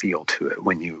magical feel to it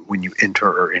when you enter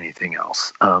or anything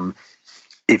else.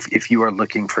 If you are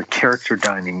looking for character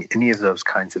dining, any of those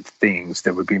kinds of things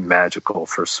that would be magical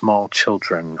for small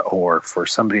children or for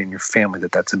somebody in your family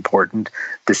that's important,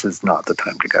 this is not the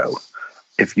time to go.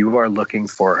 If you are looking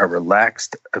for a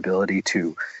relaxed ability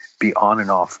to be on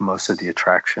and off most of the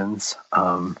attractions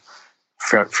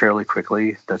fairly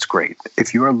quickly, that's great.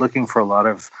 If you are looking for a lot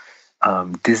of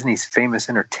Disney's famous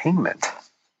entertainment,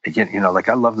 again, like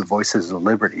I love the Voices of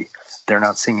Liberty. They're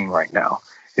not singing right now.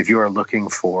 If you are looking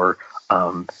for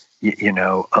the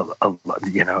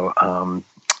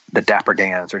Dapper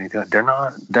Dans or anything,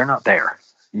 they're not there.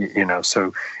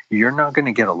 So you're not going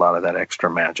to get a lot of that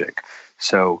extra magic.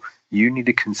 So you need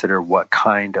to consider what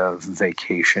kind of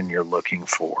vacation you're looking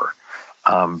for.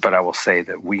 But I will say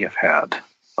that we have had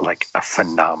like a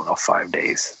phenomenal 5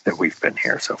 days that we've been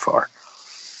here so far.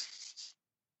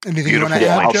 Anything you want to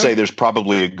add, I'll Joe? say there's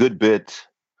probably a good bit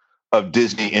of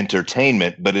Disney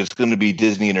entertainment, but it's going to be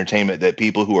Disney entertainment that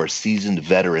people who are seasoned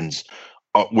veterans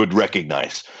would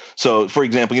recognize. So, for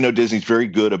example, Disney's very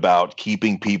good about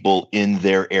keeping people in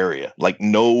their area, like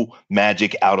no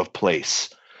magic out of place.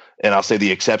 And I'll say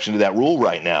the exception to that rule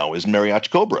right now is Mariachi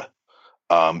Cobra.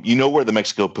 Where the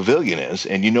Mexico Pavilion is,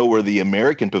 and where the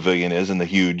American Pavilion is in the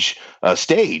huge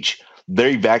stage.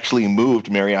 They've actually moved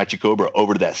Mariachi Cobra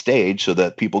over to that stage so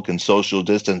that people can social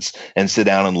distance and sit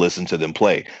down and listen to them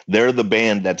play. They're the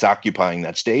band that's occupying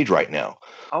that stage right now.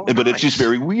 Oh, but nice. It's just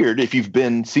very weird if you've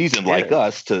been seasoned like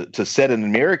us to set an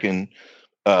American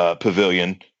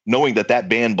pavilion, knowing that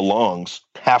band belongs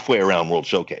halfway around World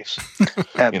Showcase.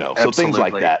 So things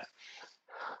like that.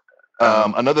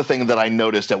 Another thing that I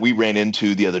noticed that we ran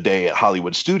into the other day at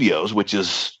Hollywood Studios, which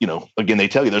is, again, they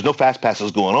tell you there's no fast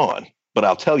passes going on. But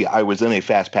I'll tell you, I was in a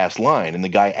fast pass line, and the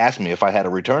guy asked me if I had a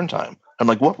return time. I'm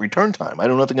like, what return time? I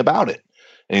know nothing about it.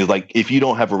 And he was like, if you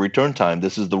don't have a return time,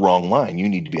 this is the wrong line. You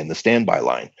need to be in the standby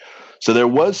line. So there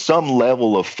was some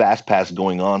level of fast pass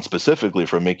going on specifically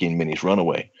for Mickey and Minnie's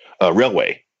Railway.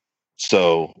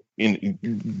 So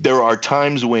there are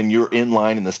times when you're in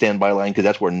line in the standby line, because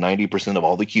that's where 90% of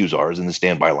all the queues are, is in the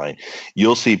standby line.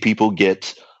 You'll see people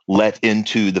get let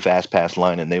into the fast pass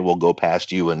line, and they will go past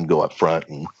you and go up front.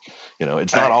 And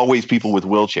it's not always people with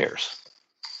wheelchairs.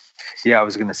 Yeah, I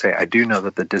was going to say, I do know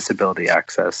that the disability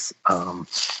access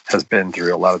has been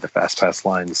through a lot of the fast pass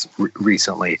lines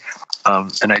recently,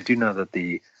 and I do know that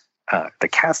the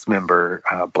cast member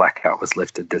blackout was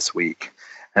lifted this week,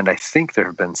 and I think there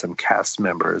have been some cast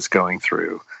members going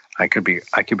through. I could be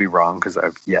wrong because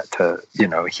I've yet to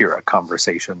hear a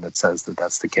conversation that says that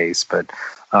that's the case, but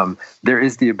there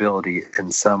is the ability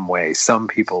in some way, some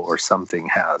people or something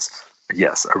has,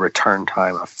 yes, a return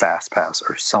time, a fast pass,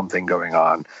 or something going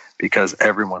on, because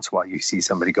every once in a while you see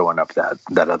somebody going up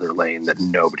that other lane that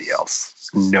nobody else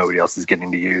is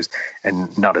getting to use,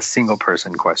 and not a single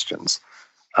person questions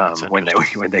when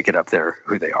they get up there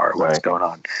who they are, what's going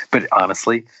on. But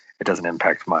honestly, it doesn't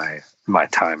impact my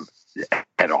time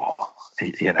at all,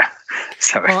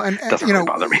 so it doesn't really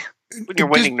bother me. When you're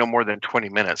waiting no more than 20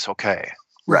 minutes, okay.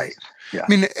 Right. Yeah. I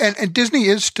mean, and Disney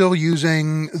is still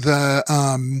using the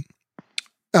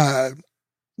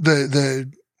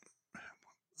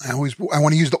I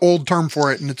want to use the old term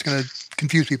for it, and it's going to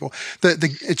confuse people.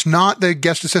 It's not the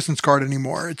guest assistance card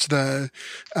anymore. It's the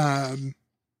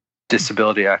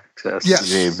disability access.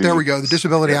 Yes, there we go. The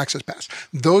disability access pass.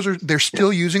 They're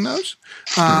still using those,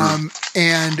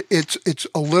 and it's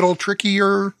a little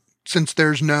trickier since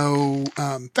there's no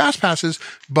fast passes.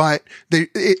 But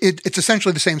it's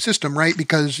essentially the same system, right?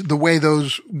 Because the way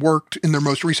those worked in their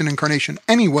most recent incarnation,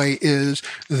 anyway, is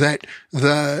that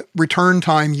the return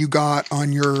time you got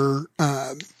on your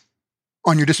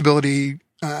disability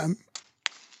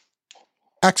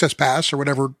access pass or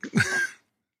whatever.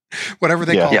 Whatever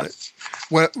they called it.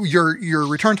 What your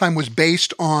return time was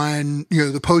based on,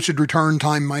 the posted return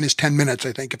time minus 10 minutes,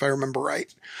 I think, if I remember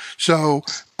right. So,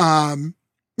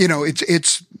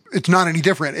 it's not any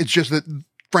different. It's just that,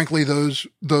 frankly,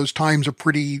 those times are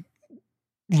pretty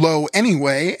low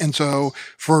anyway. And so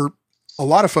for a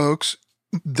lot of folks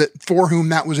for whom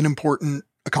that was an important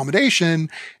accommodation,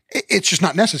 it's just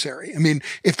not necessary. I mean,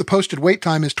 if the posted wait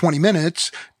time is 20 minutes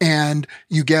and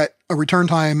you get a return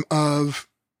time of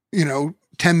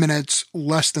 10 minutes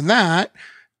less than that,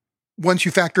 once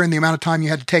you factor in the amount of time you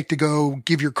had to take to go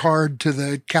give your card to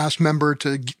the cast member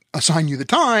to assign you the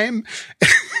time,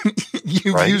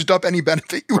 you've used up any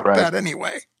benefit you would have had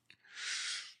anyway.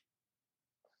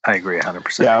 I agree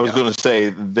 100%. Yeah, I was going to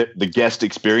say that the guest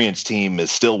experience team is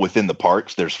still within the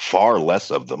parks. There's far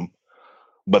less of them,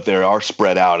 but they are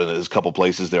spread out, and there's a couple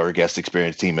places there are guest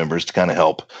experience team members to kind of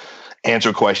help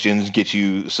answer questions, get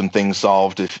you some things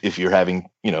solved if you're having,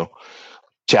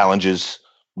 challenges.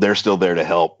 They're still there to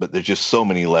help, but there's just so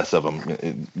many less of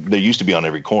them. There used to be on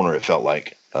every corner, it felt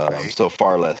like. So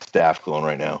far less staff going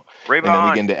right now. And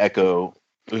then again, to echo,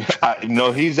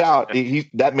 no, he's out.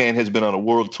 That man has been on a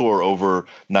world tour over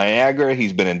Niagara.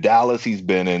 He's been in Dallas. He's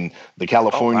been in the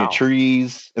California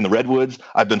trees, in the redwoods.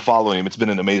 I've been following him. It's been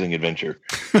an amazing adventure.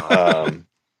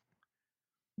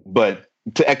 But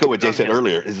to echo what Jay said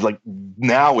earlier, is like,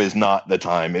 now is not the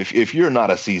time. If you're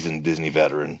not a seasoned Disney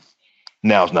veteran,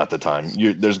 now's not the time.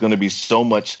 There's going to be so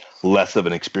much less of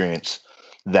an experience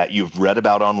that you've read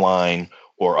about online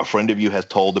or a friend of you has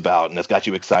told about and has got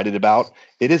you excited about.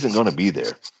 It isn't going to be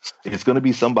there. It's going to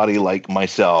be somebody like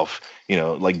myself,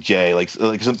 like Jay, like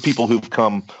some people who've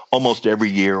come almost every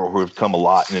year or who have come a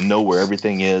lot and know where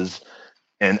everything is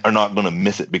and are not going to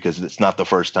miss it because it's not the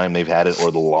first time they've had it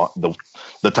or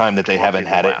the time that they haven't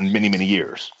had it in many, many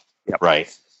years. Yep.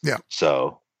 Right. Yeah.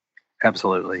 So.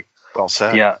 Absolutely. Well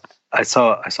said. Yeah. I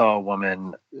saw a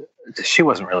woman. She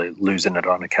wasn't really losing it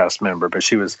on a cast member, but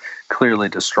she was clearly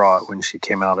distraught when she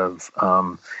came out of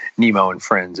Nemo and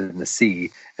Friends in the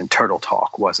sea, and Turtle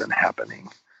Talk wasn't happening.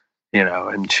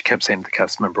 And she kept saying to the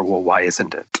cast member, "Well, why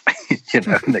isn't it?"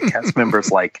 And the cast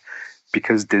member's like,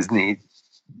 "Because Disney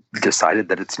decided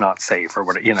that it's not safe," or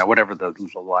whatever the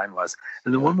line was.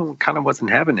 And the woman kind of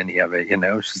wasn't having any of it.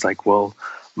 She's like, "Well,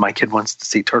 my kid wants to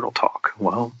see Turtle Talk."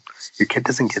 Well, your kid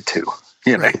doesn't get to.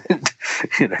 Right.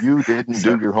 You didn't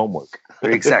do your homework.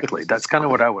 Exactly. That's kind of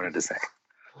what I wanted to say.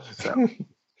 So,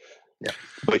 yeah.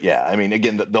 But yeah, I mean,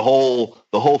 again, the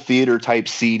whole theater type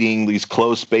seating, these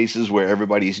closed spaces where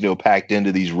everybody's packed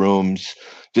into these rooms.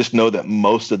 Just know that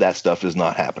most of that stuff is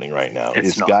not happening right now.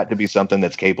 It's got to be something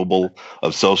that's capable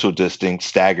of social distance,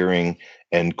 staggering,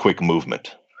 and quick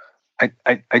movement.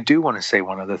 I do want to say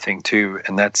one other thing too,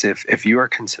 and that's if you are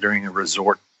considering a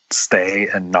resort stay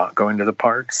and not going to the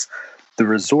parks, the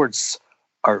resorts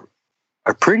are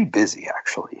pretty busy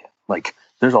actually. Like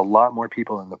there's a lot more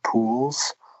people in the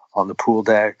pools, on the pool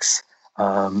decks,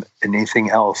 and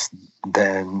anything else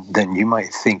than you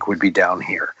might think would be down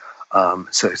here.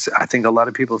 So I think a lot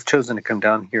of people have chosen to come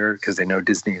down here because they know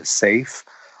Disney is safe.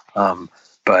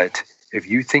 But if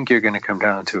you think you're going to come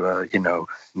down to a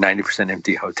 90%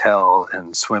 empty hotel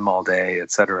and swim all day,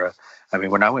 etc. I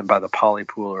mean, when I went by the Poly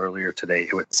pool earlier today,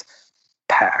 it was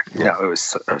packed. Yeah. It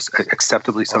was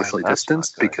acceptably socially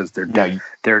distanced because they're doing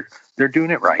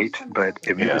it right, but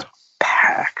it was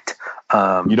packed.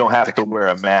 You don't have to wear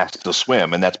a mask to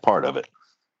swim, and that's part of it.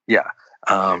 Yeah.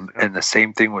 And the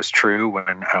same thing was true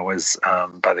when I was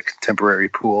by the Contemporary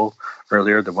pool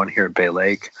earlier, the one here at Bay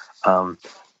Lake. And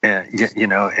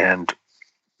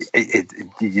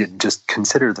you just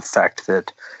consider the fact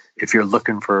that if you're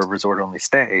looking for a resort-only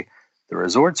stay, the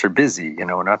resorts are busy.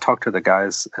 When I talked to the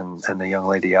guys and the young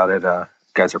lady out at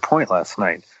Geyser Point last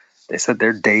night, they said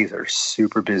their days are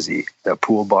super busy. The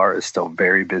pool bar is still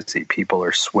very busy. People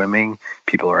are swimming.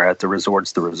 People are at the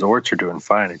resorts. The resorts are doing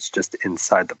fine. It's just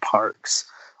inside the parks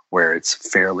where it's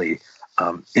fairly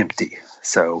empty.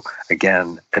 So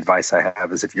again, advice I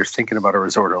have is if you're thinking about a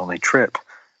resort-only trip,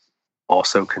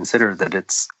 also consider that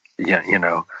it's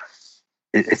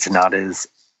it's not as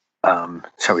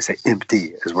shall we say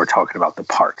empty as we're talking about the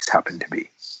parks happen to be.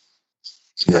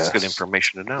 That's good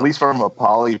information to know. At least from a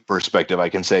Poly perspective, I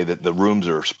can say that the rooms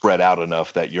are spread out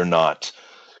enough that you're not,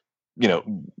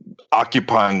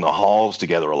 occupying the halls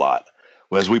together a lot.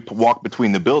 As we walk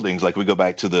between the buildings, like we go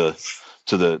back to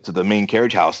the main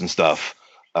carriage house and stuff,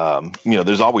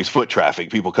 there's always foot traffic,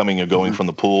 people coming and going from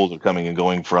the pools or coming and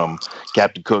going from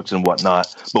Captain Cook's and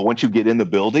whatnot. But once you get in the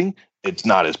building, it's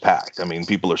not as packed. I mean,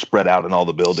 people are spread out in all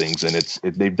the buildings, and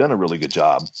they've done a really good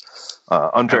job.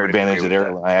 Unfair advantage that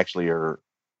Aaron and I actually are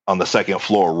on the second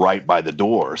floor right by the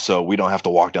door, so we don't have to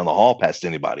walk down the hall past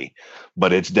anybody.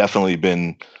 But it's definitely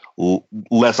been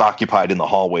less occupied in the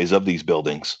hallways of these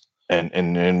buildings,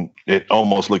 and it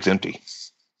almost looks empty.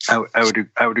 I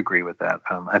would agree with that.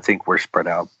 I think we're spread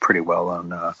out pretty well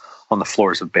on the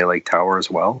floors of Bay Lake Tower as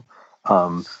well.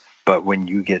 But when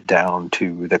you get down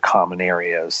to the common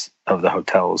areas of the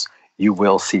hotels, you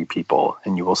will see people,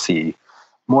 and you will see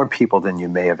more people than you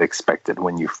may have expected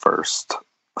when you first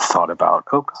thought about,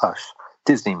 oh gosh,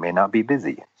 Disney may not be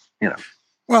busy.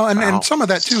 Well, and some of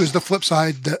that too is the flip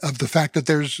side of the fact that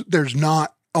there's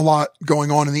not a lot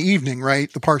going on in the evening,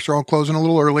 right? The parks are all closing a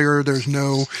little earlier. There's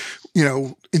no,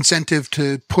 incentive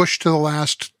to push to the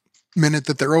last minute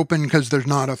that they're open because there's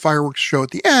not a fireworks show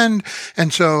at the end.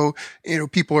 And so,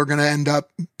 people are going to end up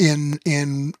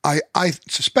I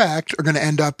suspect are going to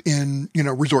end up in,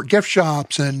 resort gift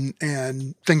shops and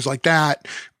things like that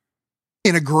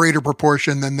in a greater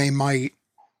proportion than they might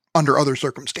under other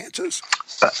circumstances.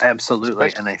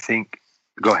 Absolutely. And I think,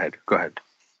 go ahead.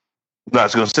 No, I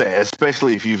was going to say,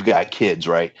 especially if you've got kids,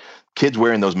 right? Kids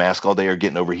wearing those masks all day are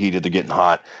getting overheated. They're getting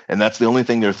hot. And that's the only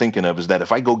thing they're thinking of is that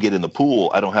if I go get in the pool,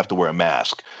 I don't have to wear a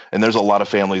mask. And there's a lot of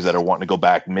families that are wanting to go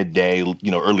back midday,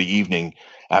 early evening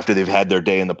after they've had their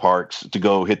day in the parks to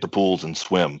go hit the pools and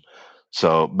swim.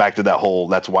 So back to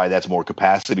that's why that's more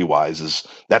capacity wise is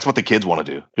that's what the kids want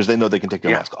to do because they know they can take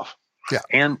their mask off. Yeah.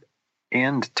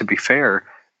 And to be fair,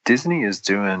 Disney is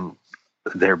doing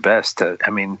their best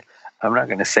I'm not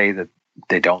going to say that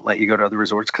they don't let you go to other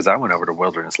resorts because I went over to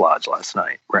Wilderness Lodge last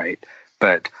night, right?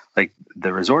 But like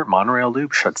the resort monorail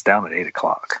loop shuts down at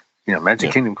 8:00.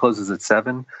 Magic Kingdom closes at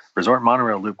 7. Resort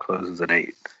monorail loop closes at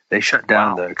 8. They shut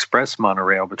down the express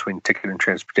monorail between Ticket and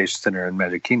Transportation Center and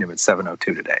Magic Kingdom at 7:02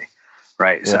 today,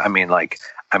 right? Yeah.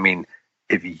 So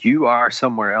if you are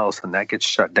somewhere else and that gets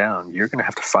shut down, you're going to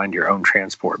have to find your own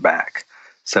transport back.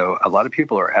 So a lot of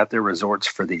people are at their resorts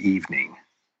for the evening.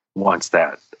 Once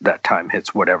that time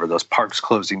hits, whatever those park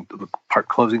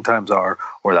closing times are,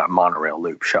 or that monorail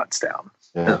loop shuts down,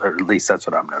 or at least that's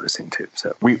what I'm noticing too.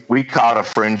 So we caught a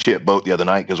friendship boat the other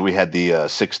night because we had the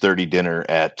 6:30 dinner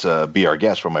at Be Our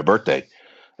Guest for my birthday,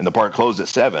 and the park closed at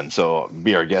 7. So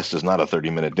Be Our Guest is not a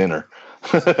 30-minute dinner.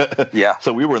 Yeah.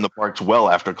 So we were in the parks well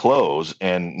after close,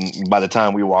 and by the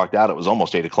time we walked out, it was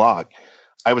almost 8:00.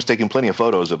 I was taking plenty of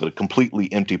photos of a completely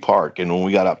empty park, and when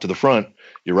we got up to the front,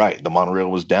 you're right, the monorail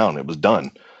was down. It was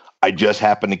done. I just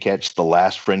happened to catch the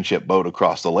last friendship boat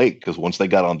across the lake because once they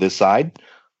got on this side,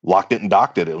 locked it and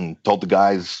docked it and told the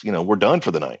guys, we're done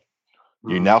for the night.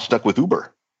 You're now stuck with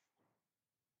Uber.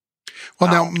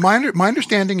 Well, now my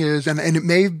understanding is, and it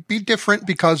may be different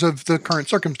because of the current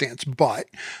circumstance, but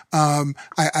I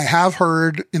have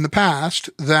heard in the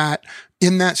past that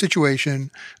in that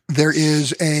situation there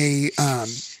is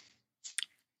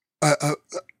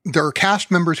there are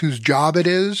cast members whose job it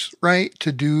is, right,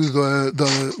 to do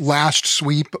the last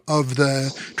sweep of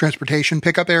the transportation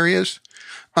pickup areas,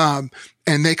 and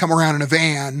they come around in a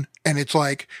van, and it's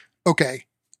like, okay,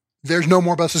 there's no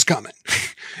more buses coming.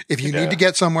 If you need to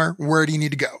get somewhere, where do you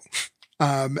need to go?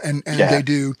 And they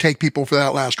do take people for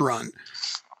that last run.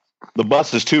 The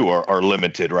buses too are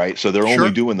limited, right? So they're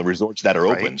only doing the resorts that are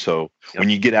open. So when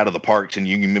you get out of the parks and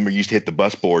you remember you used to hit the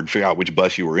bus board, figure out which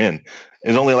bus you were in.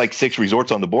 There's only like 6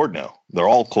 resorts on the board now. They're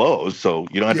all closed, so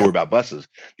you don't have to worry about buses.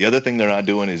 The other thing they're not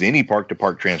doing is any park to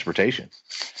park transportation.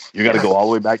 You got to go all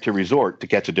the way back to resort to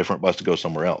catch a different bus to go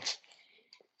somewhere else.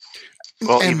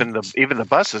 Well, even the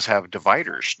buses have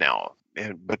dividers now.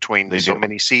 Between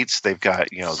many seats, they've got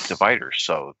dividers.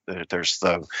 So there's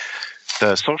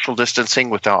the social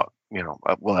distancing without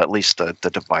at least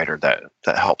the divider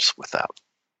that helps with that.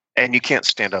 And you can't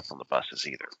stand up on the buses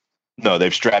either. No,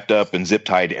 they've strapped up and zip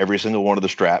tied every single one of the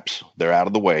straps. They're out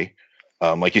of the way.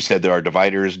 Like you said, there are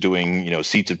dividers doing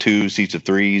seats of 2, seats of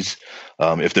 3s.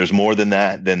 If there's more than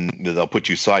that, then they'll put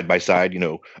you side by side,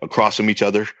 across from each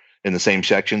other. In the same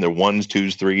section, they're 1s,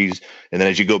 2s, 3s, and then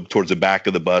as you go towards the back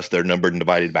of the bus, they're numbered and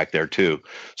divided back there too.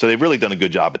 So they've really done a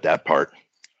good job at that part.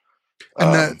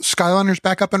 And the Skyliner's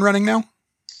back up and running now?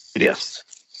 Yes.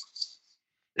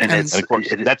 And of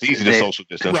course, that's easy to social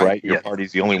distance, right? Your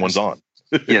party's the only one's on.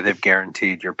 They've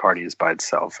guaranteed your party is by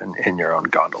itself in your own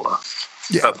gondola.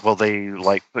 Yeah. Will they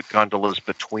put gondolas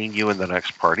between you and the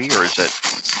next party, or is it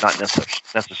not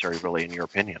necessary really, in your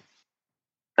opinion?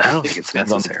 I don't think it's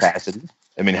necessary. On capacity.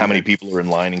 I mean, how many people are in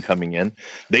line and coming in?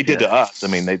 They did to us. I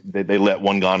mean, they let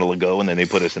one gondola go and then they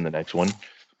put us in the next one.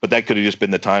 But that could have just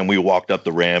been the time we walked up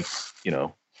the ramp,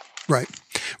 Right.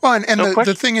 Well, and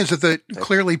the thing is that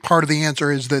clearly part of the answer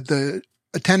is that the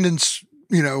attendance,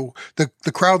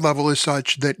 the crowd level is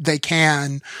such that they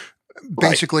can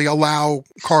basically allow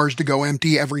cars to go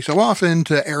empty every so often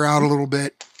to air out a little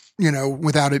bit,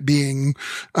 without it being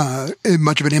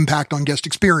much of an impact on guest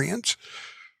experience.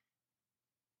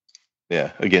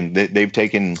 Yeah. Again, they've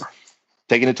taken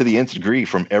it to the nth degree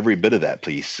from every bit of that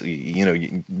piece.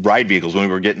 Ride vehicles, when we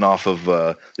were getting off of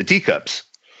the teacups,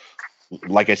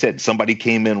 like I said, somebody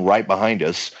came in right behind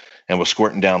us and was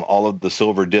squirting down all of the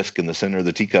silver disc in the center of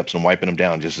the teacups and wiping them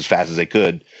down just as fast as they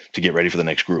could to get ready for the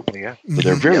next group. Yeah. So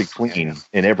they're very clean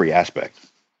in every aspect.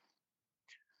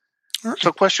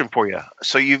 So, question for you.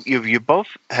 So, you both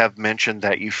have mentioned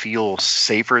that you feel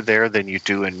safer there than you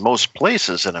do in most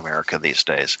places in America these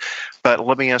days. But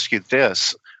let me ask you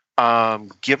this: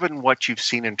 given what you've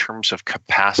seen in terms of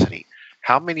capacity,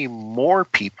 how many more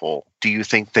people do you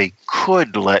think they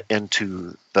could let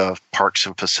into the parks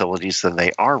and facilities than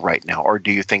they are right now, or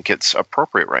do you think it's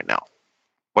appropriate right now?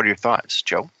 What are your thoughts,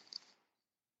 Joe?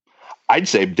 I'd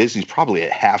say Disney's probably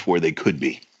at half where they could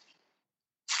be.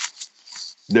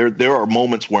 There are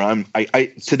moments where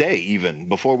I today, even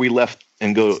before we left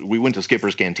and we went to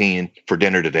Skipper's Canteen for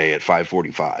dinner today at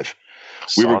 5:45.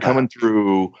 We were coming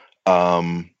through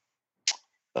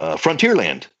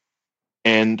Frontierland,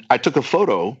 and I took a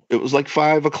photo. It was like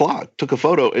 5 o'clock. Took a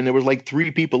photo, and there was like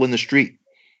 3 people in the street,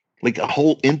 like a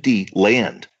whole empty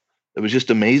land. It was just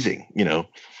amazing.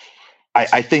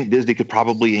 I think Disney could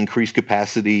probably increase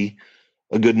capacity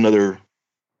a good another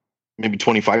maybe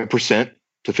 25%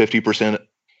 to 50%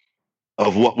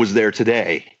 of what was there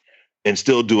today, and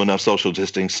still do enough social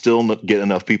distancing, still get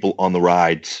enough people on the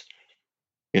rides,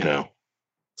 I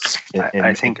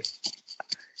think,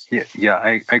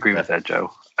 I agree with that,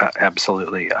 Joe.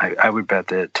 Absolutely. I would bet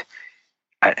that,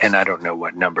 and I don't know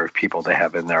what number of people they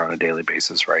have in there on a daily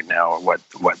basis right now, or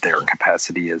what their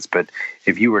capacity is, but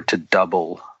if you were to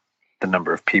double the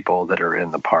number of people that are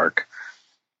in the park,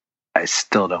 I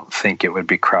still don't think it would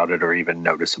be crowded or even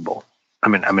noticeable. I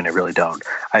mean, I really don't.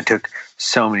 I took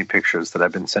so many pictures that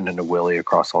I've been sending to Willie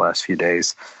across the last few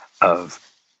days of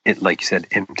it, like you said,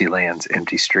 empty lands,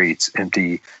 empty streets,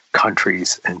 empty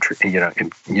countries, and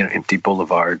empty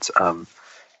boulevards.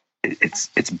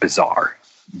 It's bizarre.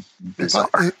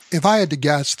 If I had to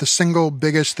guess, the single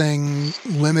biggest thing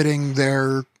limiting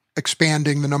their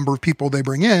expanding the number of people they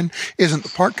bring in isn't the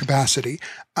park capacity.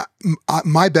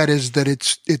 My bet is that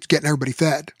it's getting everybody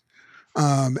fed.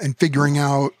 And figuring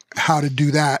out how to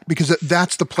do that, because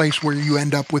that's the place where you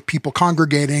end up with people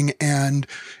congregating, and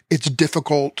it's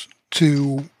difficult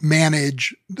to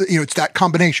manage. It's that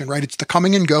combination, right? It's the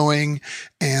coming and going,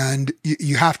 and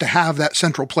you have to have that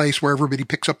central place where everybody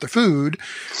picks up their food.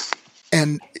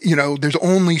 And, there's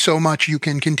only so much you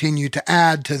can continue to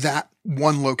add to that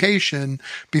one location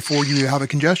before you have a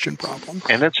congestion problem.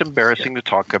 And it's embarrassing to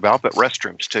talk about, but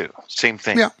restrooms too. Same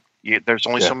thing. Yeah. There's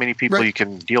only so many people you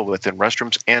can deal with in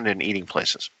restrooms and in eating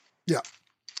places. Yeah.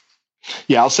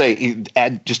 Yeah, I'll say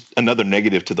add just another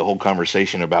negative to the whole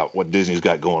conversation about what Disney's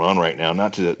got going on right now.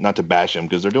 Not to bash them,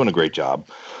 because they're doing a great job,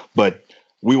 but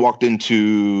we walked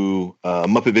into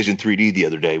Muppet Vision 3D the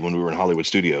other day when we were in Hollywood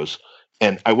Studios,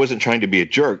 And I wasn't trying to be a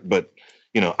jerk, but,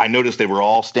 I noticed they were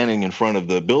all standing in front of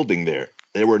the building there.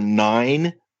 There were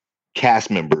 9 cast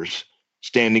members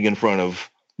standing in front of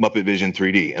Muppet Vision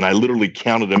 3D. And I literally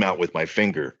counted them out with my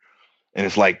finger. And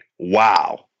it's like,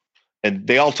 wow. And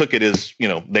they all took it as,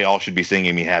 they all should be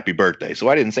singing me happy birthday. So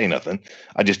I didn't say nothing.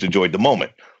 I just enjoyed the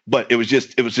moment. But it was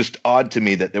just odd to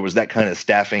me that there was that kind of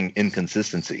staffing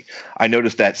inconsistency. I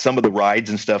noticed that some of the rides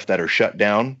and stuff that are shut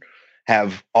down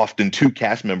have often 2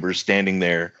 cast members standing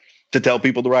there to tell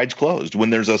people the ride's closed.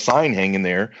 When there's a sign hanging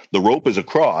there, the rope is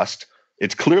across,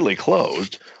 it's clearly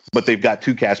closed, but they've got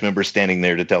 2 cast members standing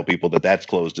there to tell people that that's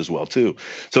closed as well too.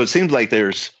 So it seems like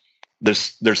there's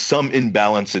some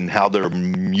imbalance in how they're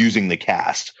using the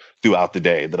cast throughout the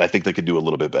day that I think they could do a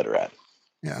little bit better at.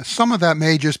 Yeah, some of that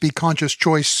may just be conscious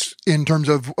choice in terms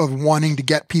of wanting to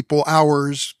get people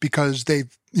hours because they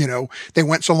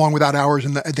went so long without hours,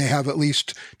 and they have at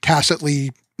least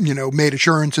tacitly, made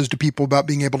assurances to people about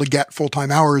being able to get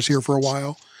full-time hours here for a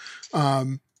while.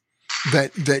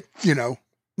 That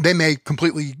they may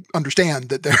completely understand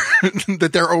that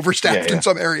they're overstaffed in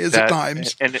some areas at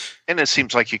times. And it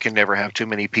seems like you can never have too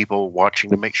many people watching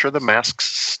to make sure the masks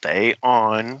stay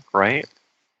on, right?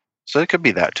 So it could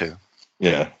be that too.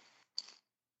 Yeah.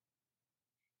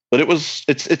 But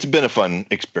it's been a fun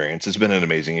experience. It's been an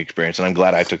amazing experience. And I'm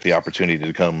glad I took the opportunity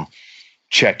to come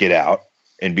check it out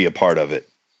and be a part of it.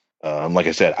 Like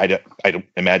I said, I don't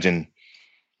imagine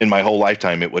in my whole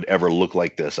lifetime it would ever look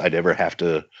like this. I'd ever have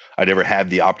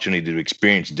the opportunity to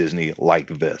experience Disney like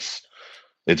this.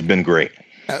 It's been great.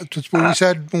 That's what we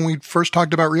said when we first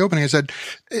talked about reopening. I said,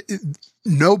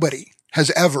 nobody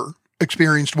has ever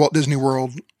experienced Walt Disney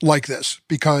World like this,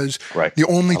 because the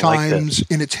only times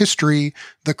in its history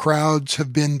the crowds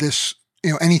have been this,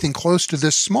 anything close to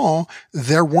this small,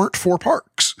 there weren't 4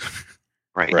 parks.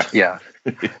 Right. Yeah.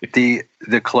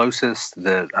 The closest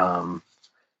that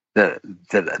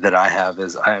I have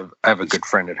is I have a good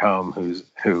friend at home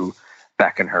who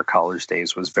back in her college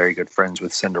days was very good friends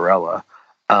with Cinderella.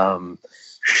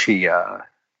 She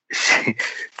said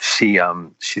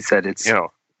it's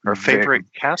her favorite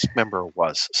cast member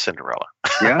was Cinderella.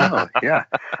 Yeah.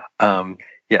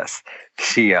 Yes.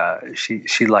 She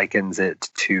likens it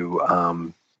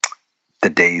to the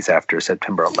days after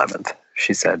September 11th.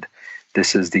 She said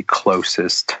this is the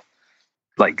closest,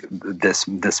 like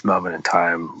this moment in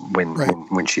time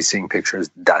when she's seeing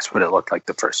pictures. That's what it looked like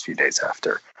the first few days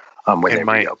after when they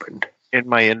reopened. In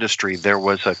my industry, there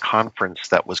was a conference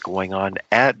that was going on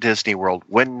at Disney World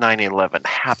when 9/11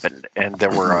 happened, and there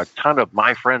were a ton of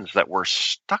my friends that were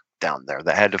stuck down there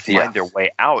that had to find their way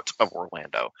out of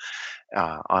Orlando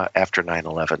after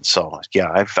 9/11. So,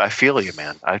 I feel you,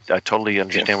 man. I totally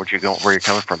understand where you're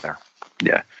coming from there.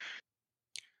 Yeah.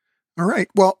 All right.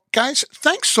 Well, guys,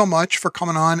 thanks so much for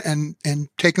coming on and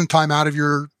taking time out of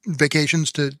your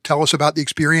vacations to tell us about the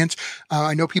experience.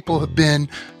 I know people have been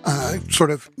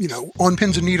sort of, on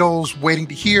pins and needles waiting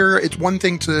to hear. It's one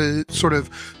thing to sort of,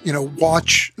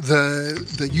 watch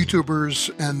the YouTubers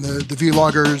and the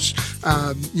vloggers,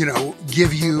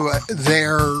 give you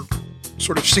their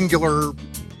sort of singular,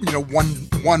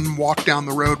 one walk down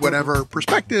the road, whatever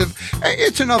perspective.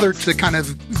 It's another to kind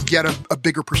of get a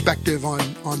bigger perspective on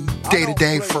day to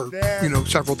day for,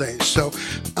 several days. So,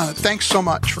 thanks so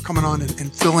much for coming on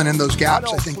and filling in those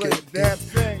gaps. I think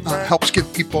it helps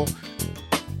give people,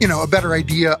 a better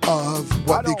idea of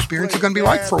what the experience is going to be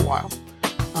like for a while.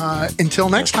 Until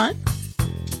next time,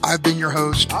 I've been your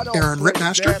host, Aaron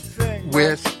Rittmaster,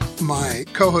 with my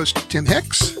co-host, Tim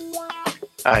Hicks.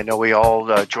 I know we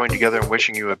all join together in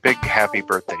wishing you a big happy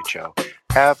birthday, Joe.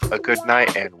 Have a good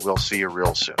night, and we'll see you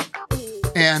real soon.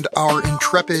 And our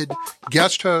intrepid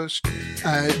guest host,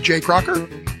 Jay Crocker.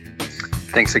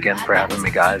 Thanks again for having me,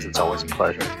 guys. It's always a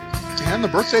pleasure. And the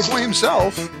birthday boy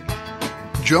himself,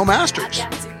 Joe Masters.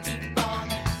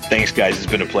 Thanks, guys. It's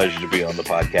been a pleasure to be on the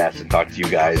podcast and talk to you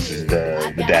guys and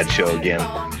the Dad Show again.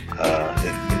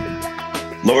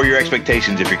 Lower your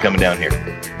expectations if you're coming down here.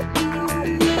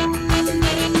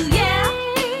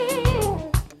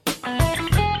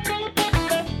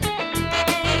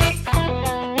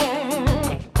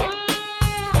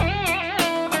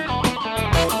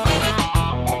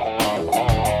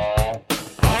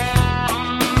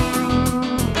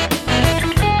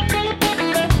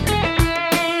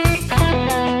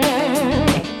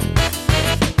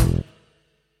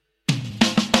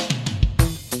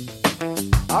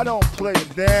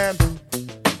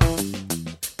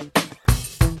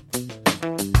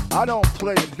 I don't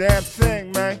play a damn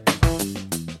thing, man.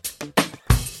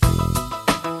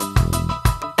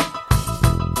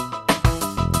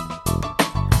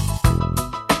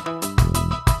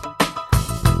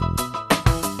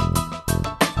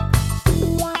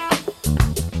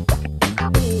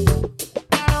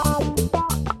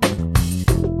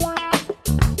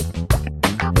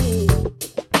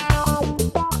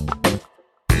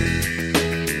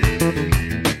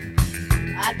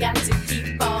 to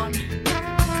keep on.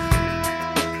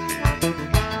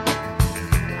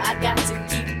 I got to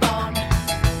keep on.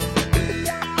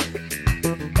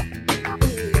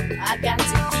 I got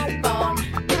to keep on.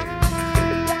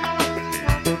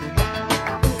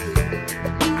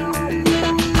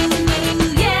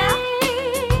 Yeah.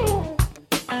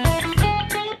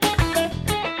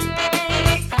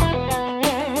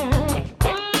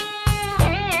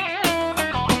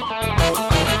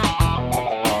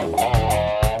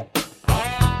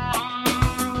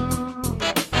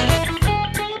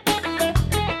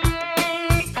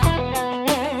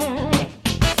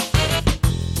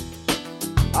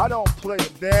 I don't play a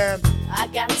damn. I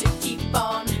got to keep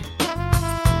on.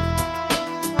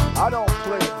 I don't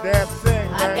play a damn thing,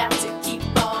 I man. got to keep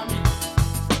on.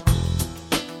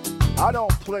 I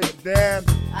don't play a damn.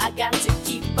 I got to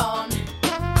keep on.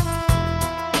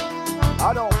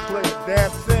 I don't play a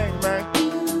damn thing.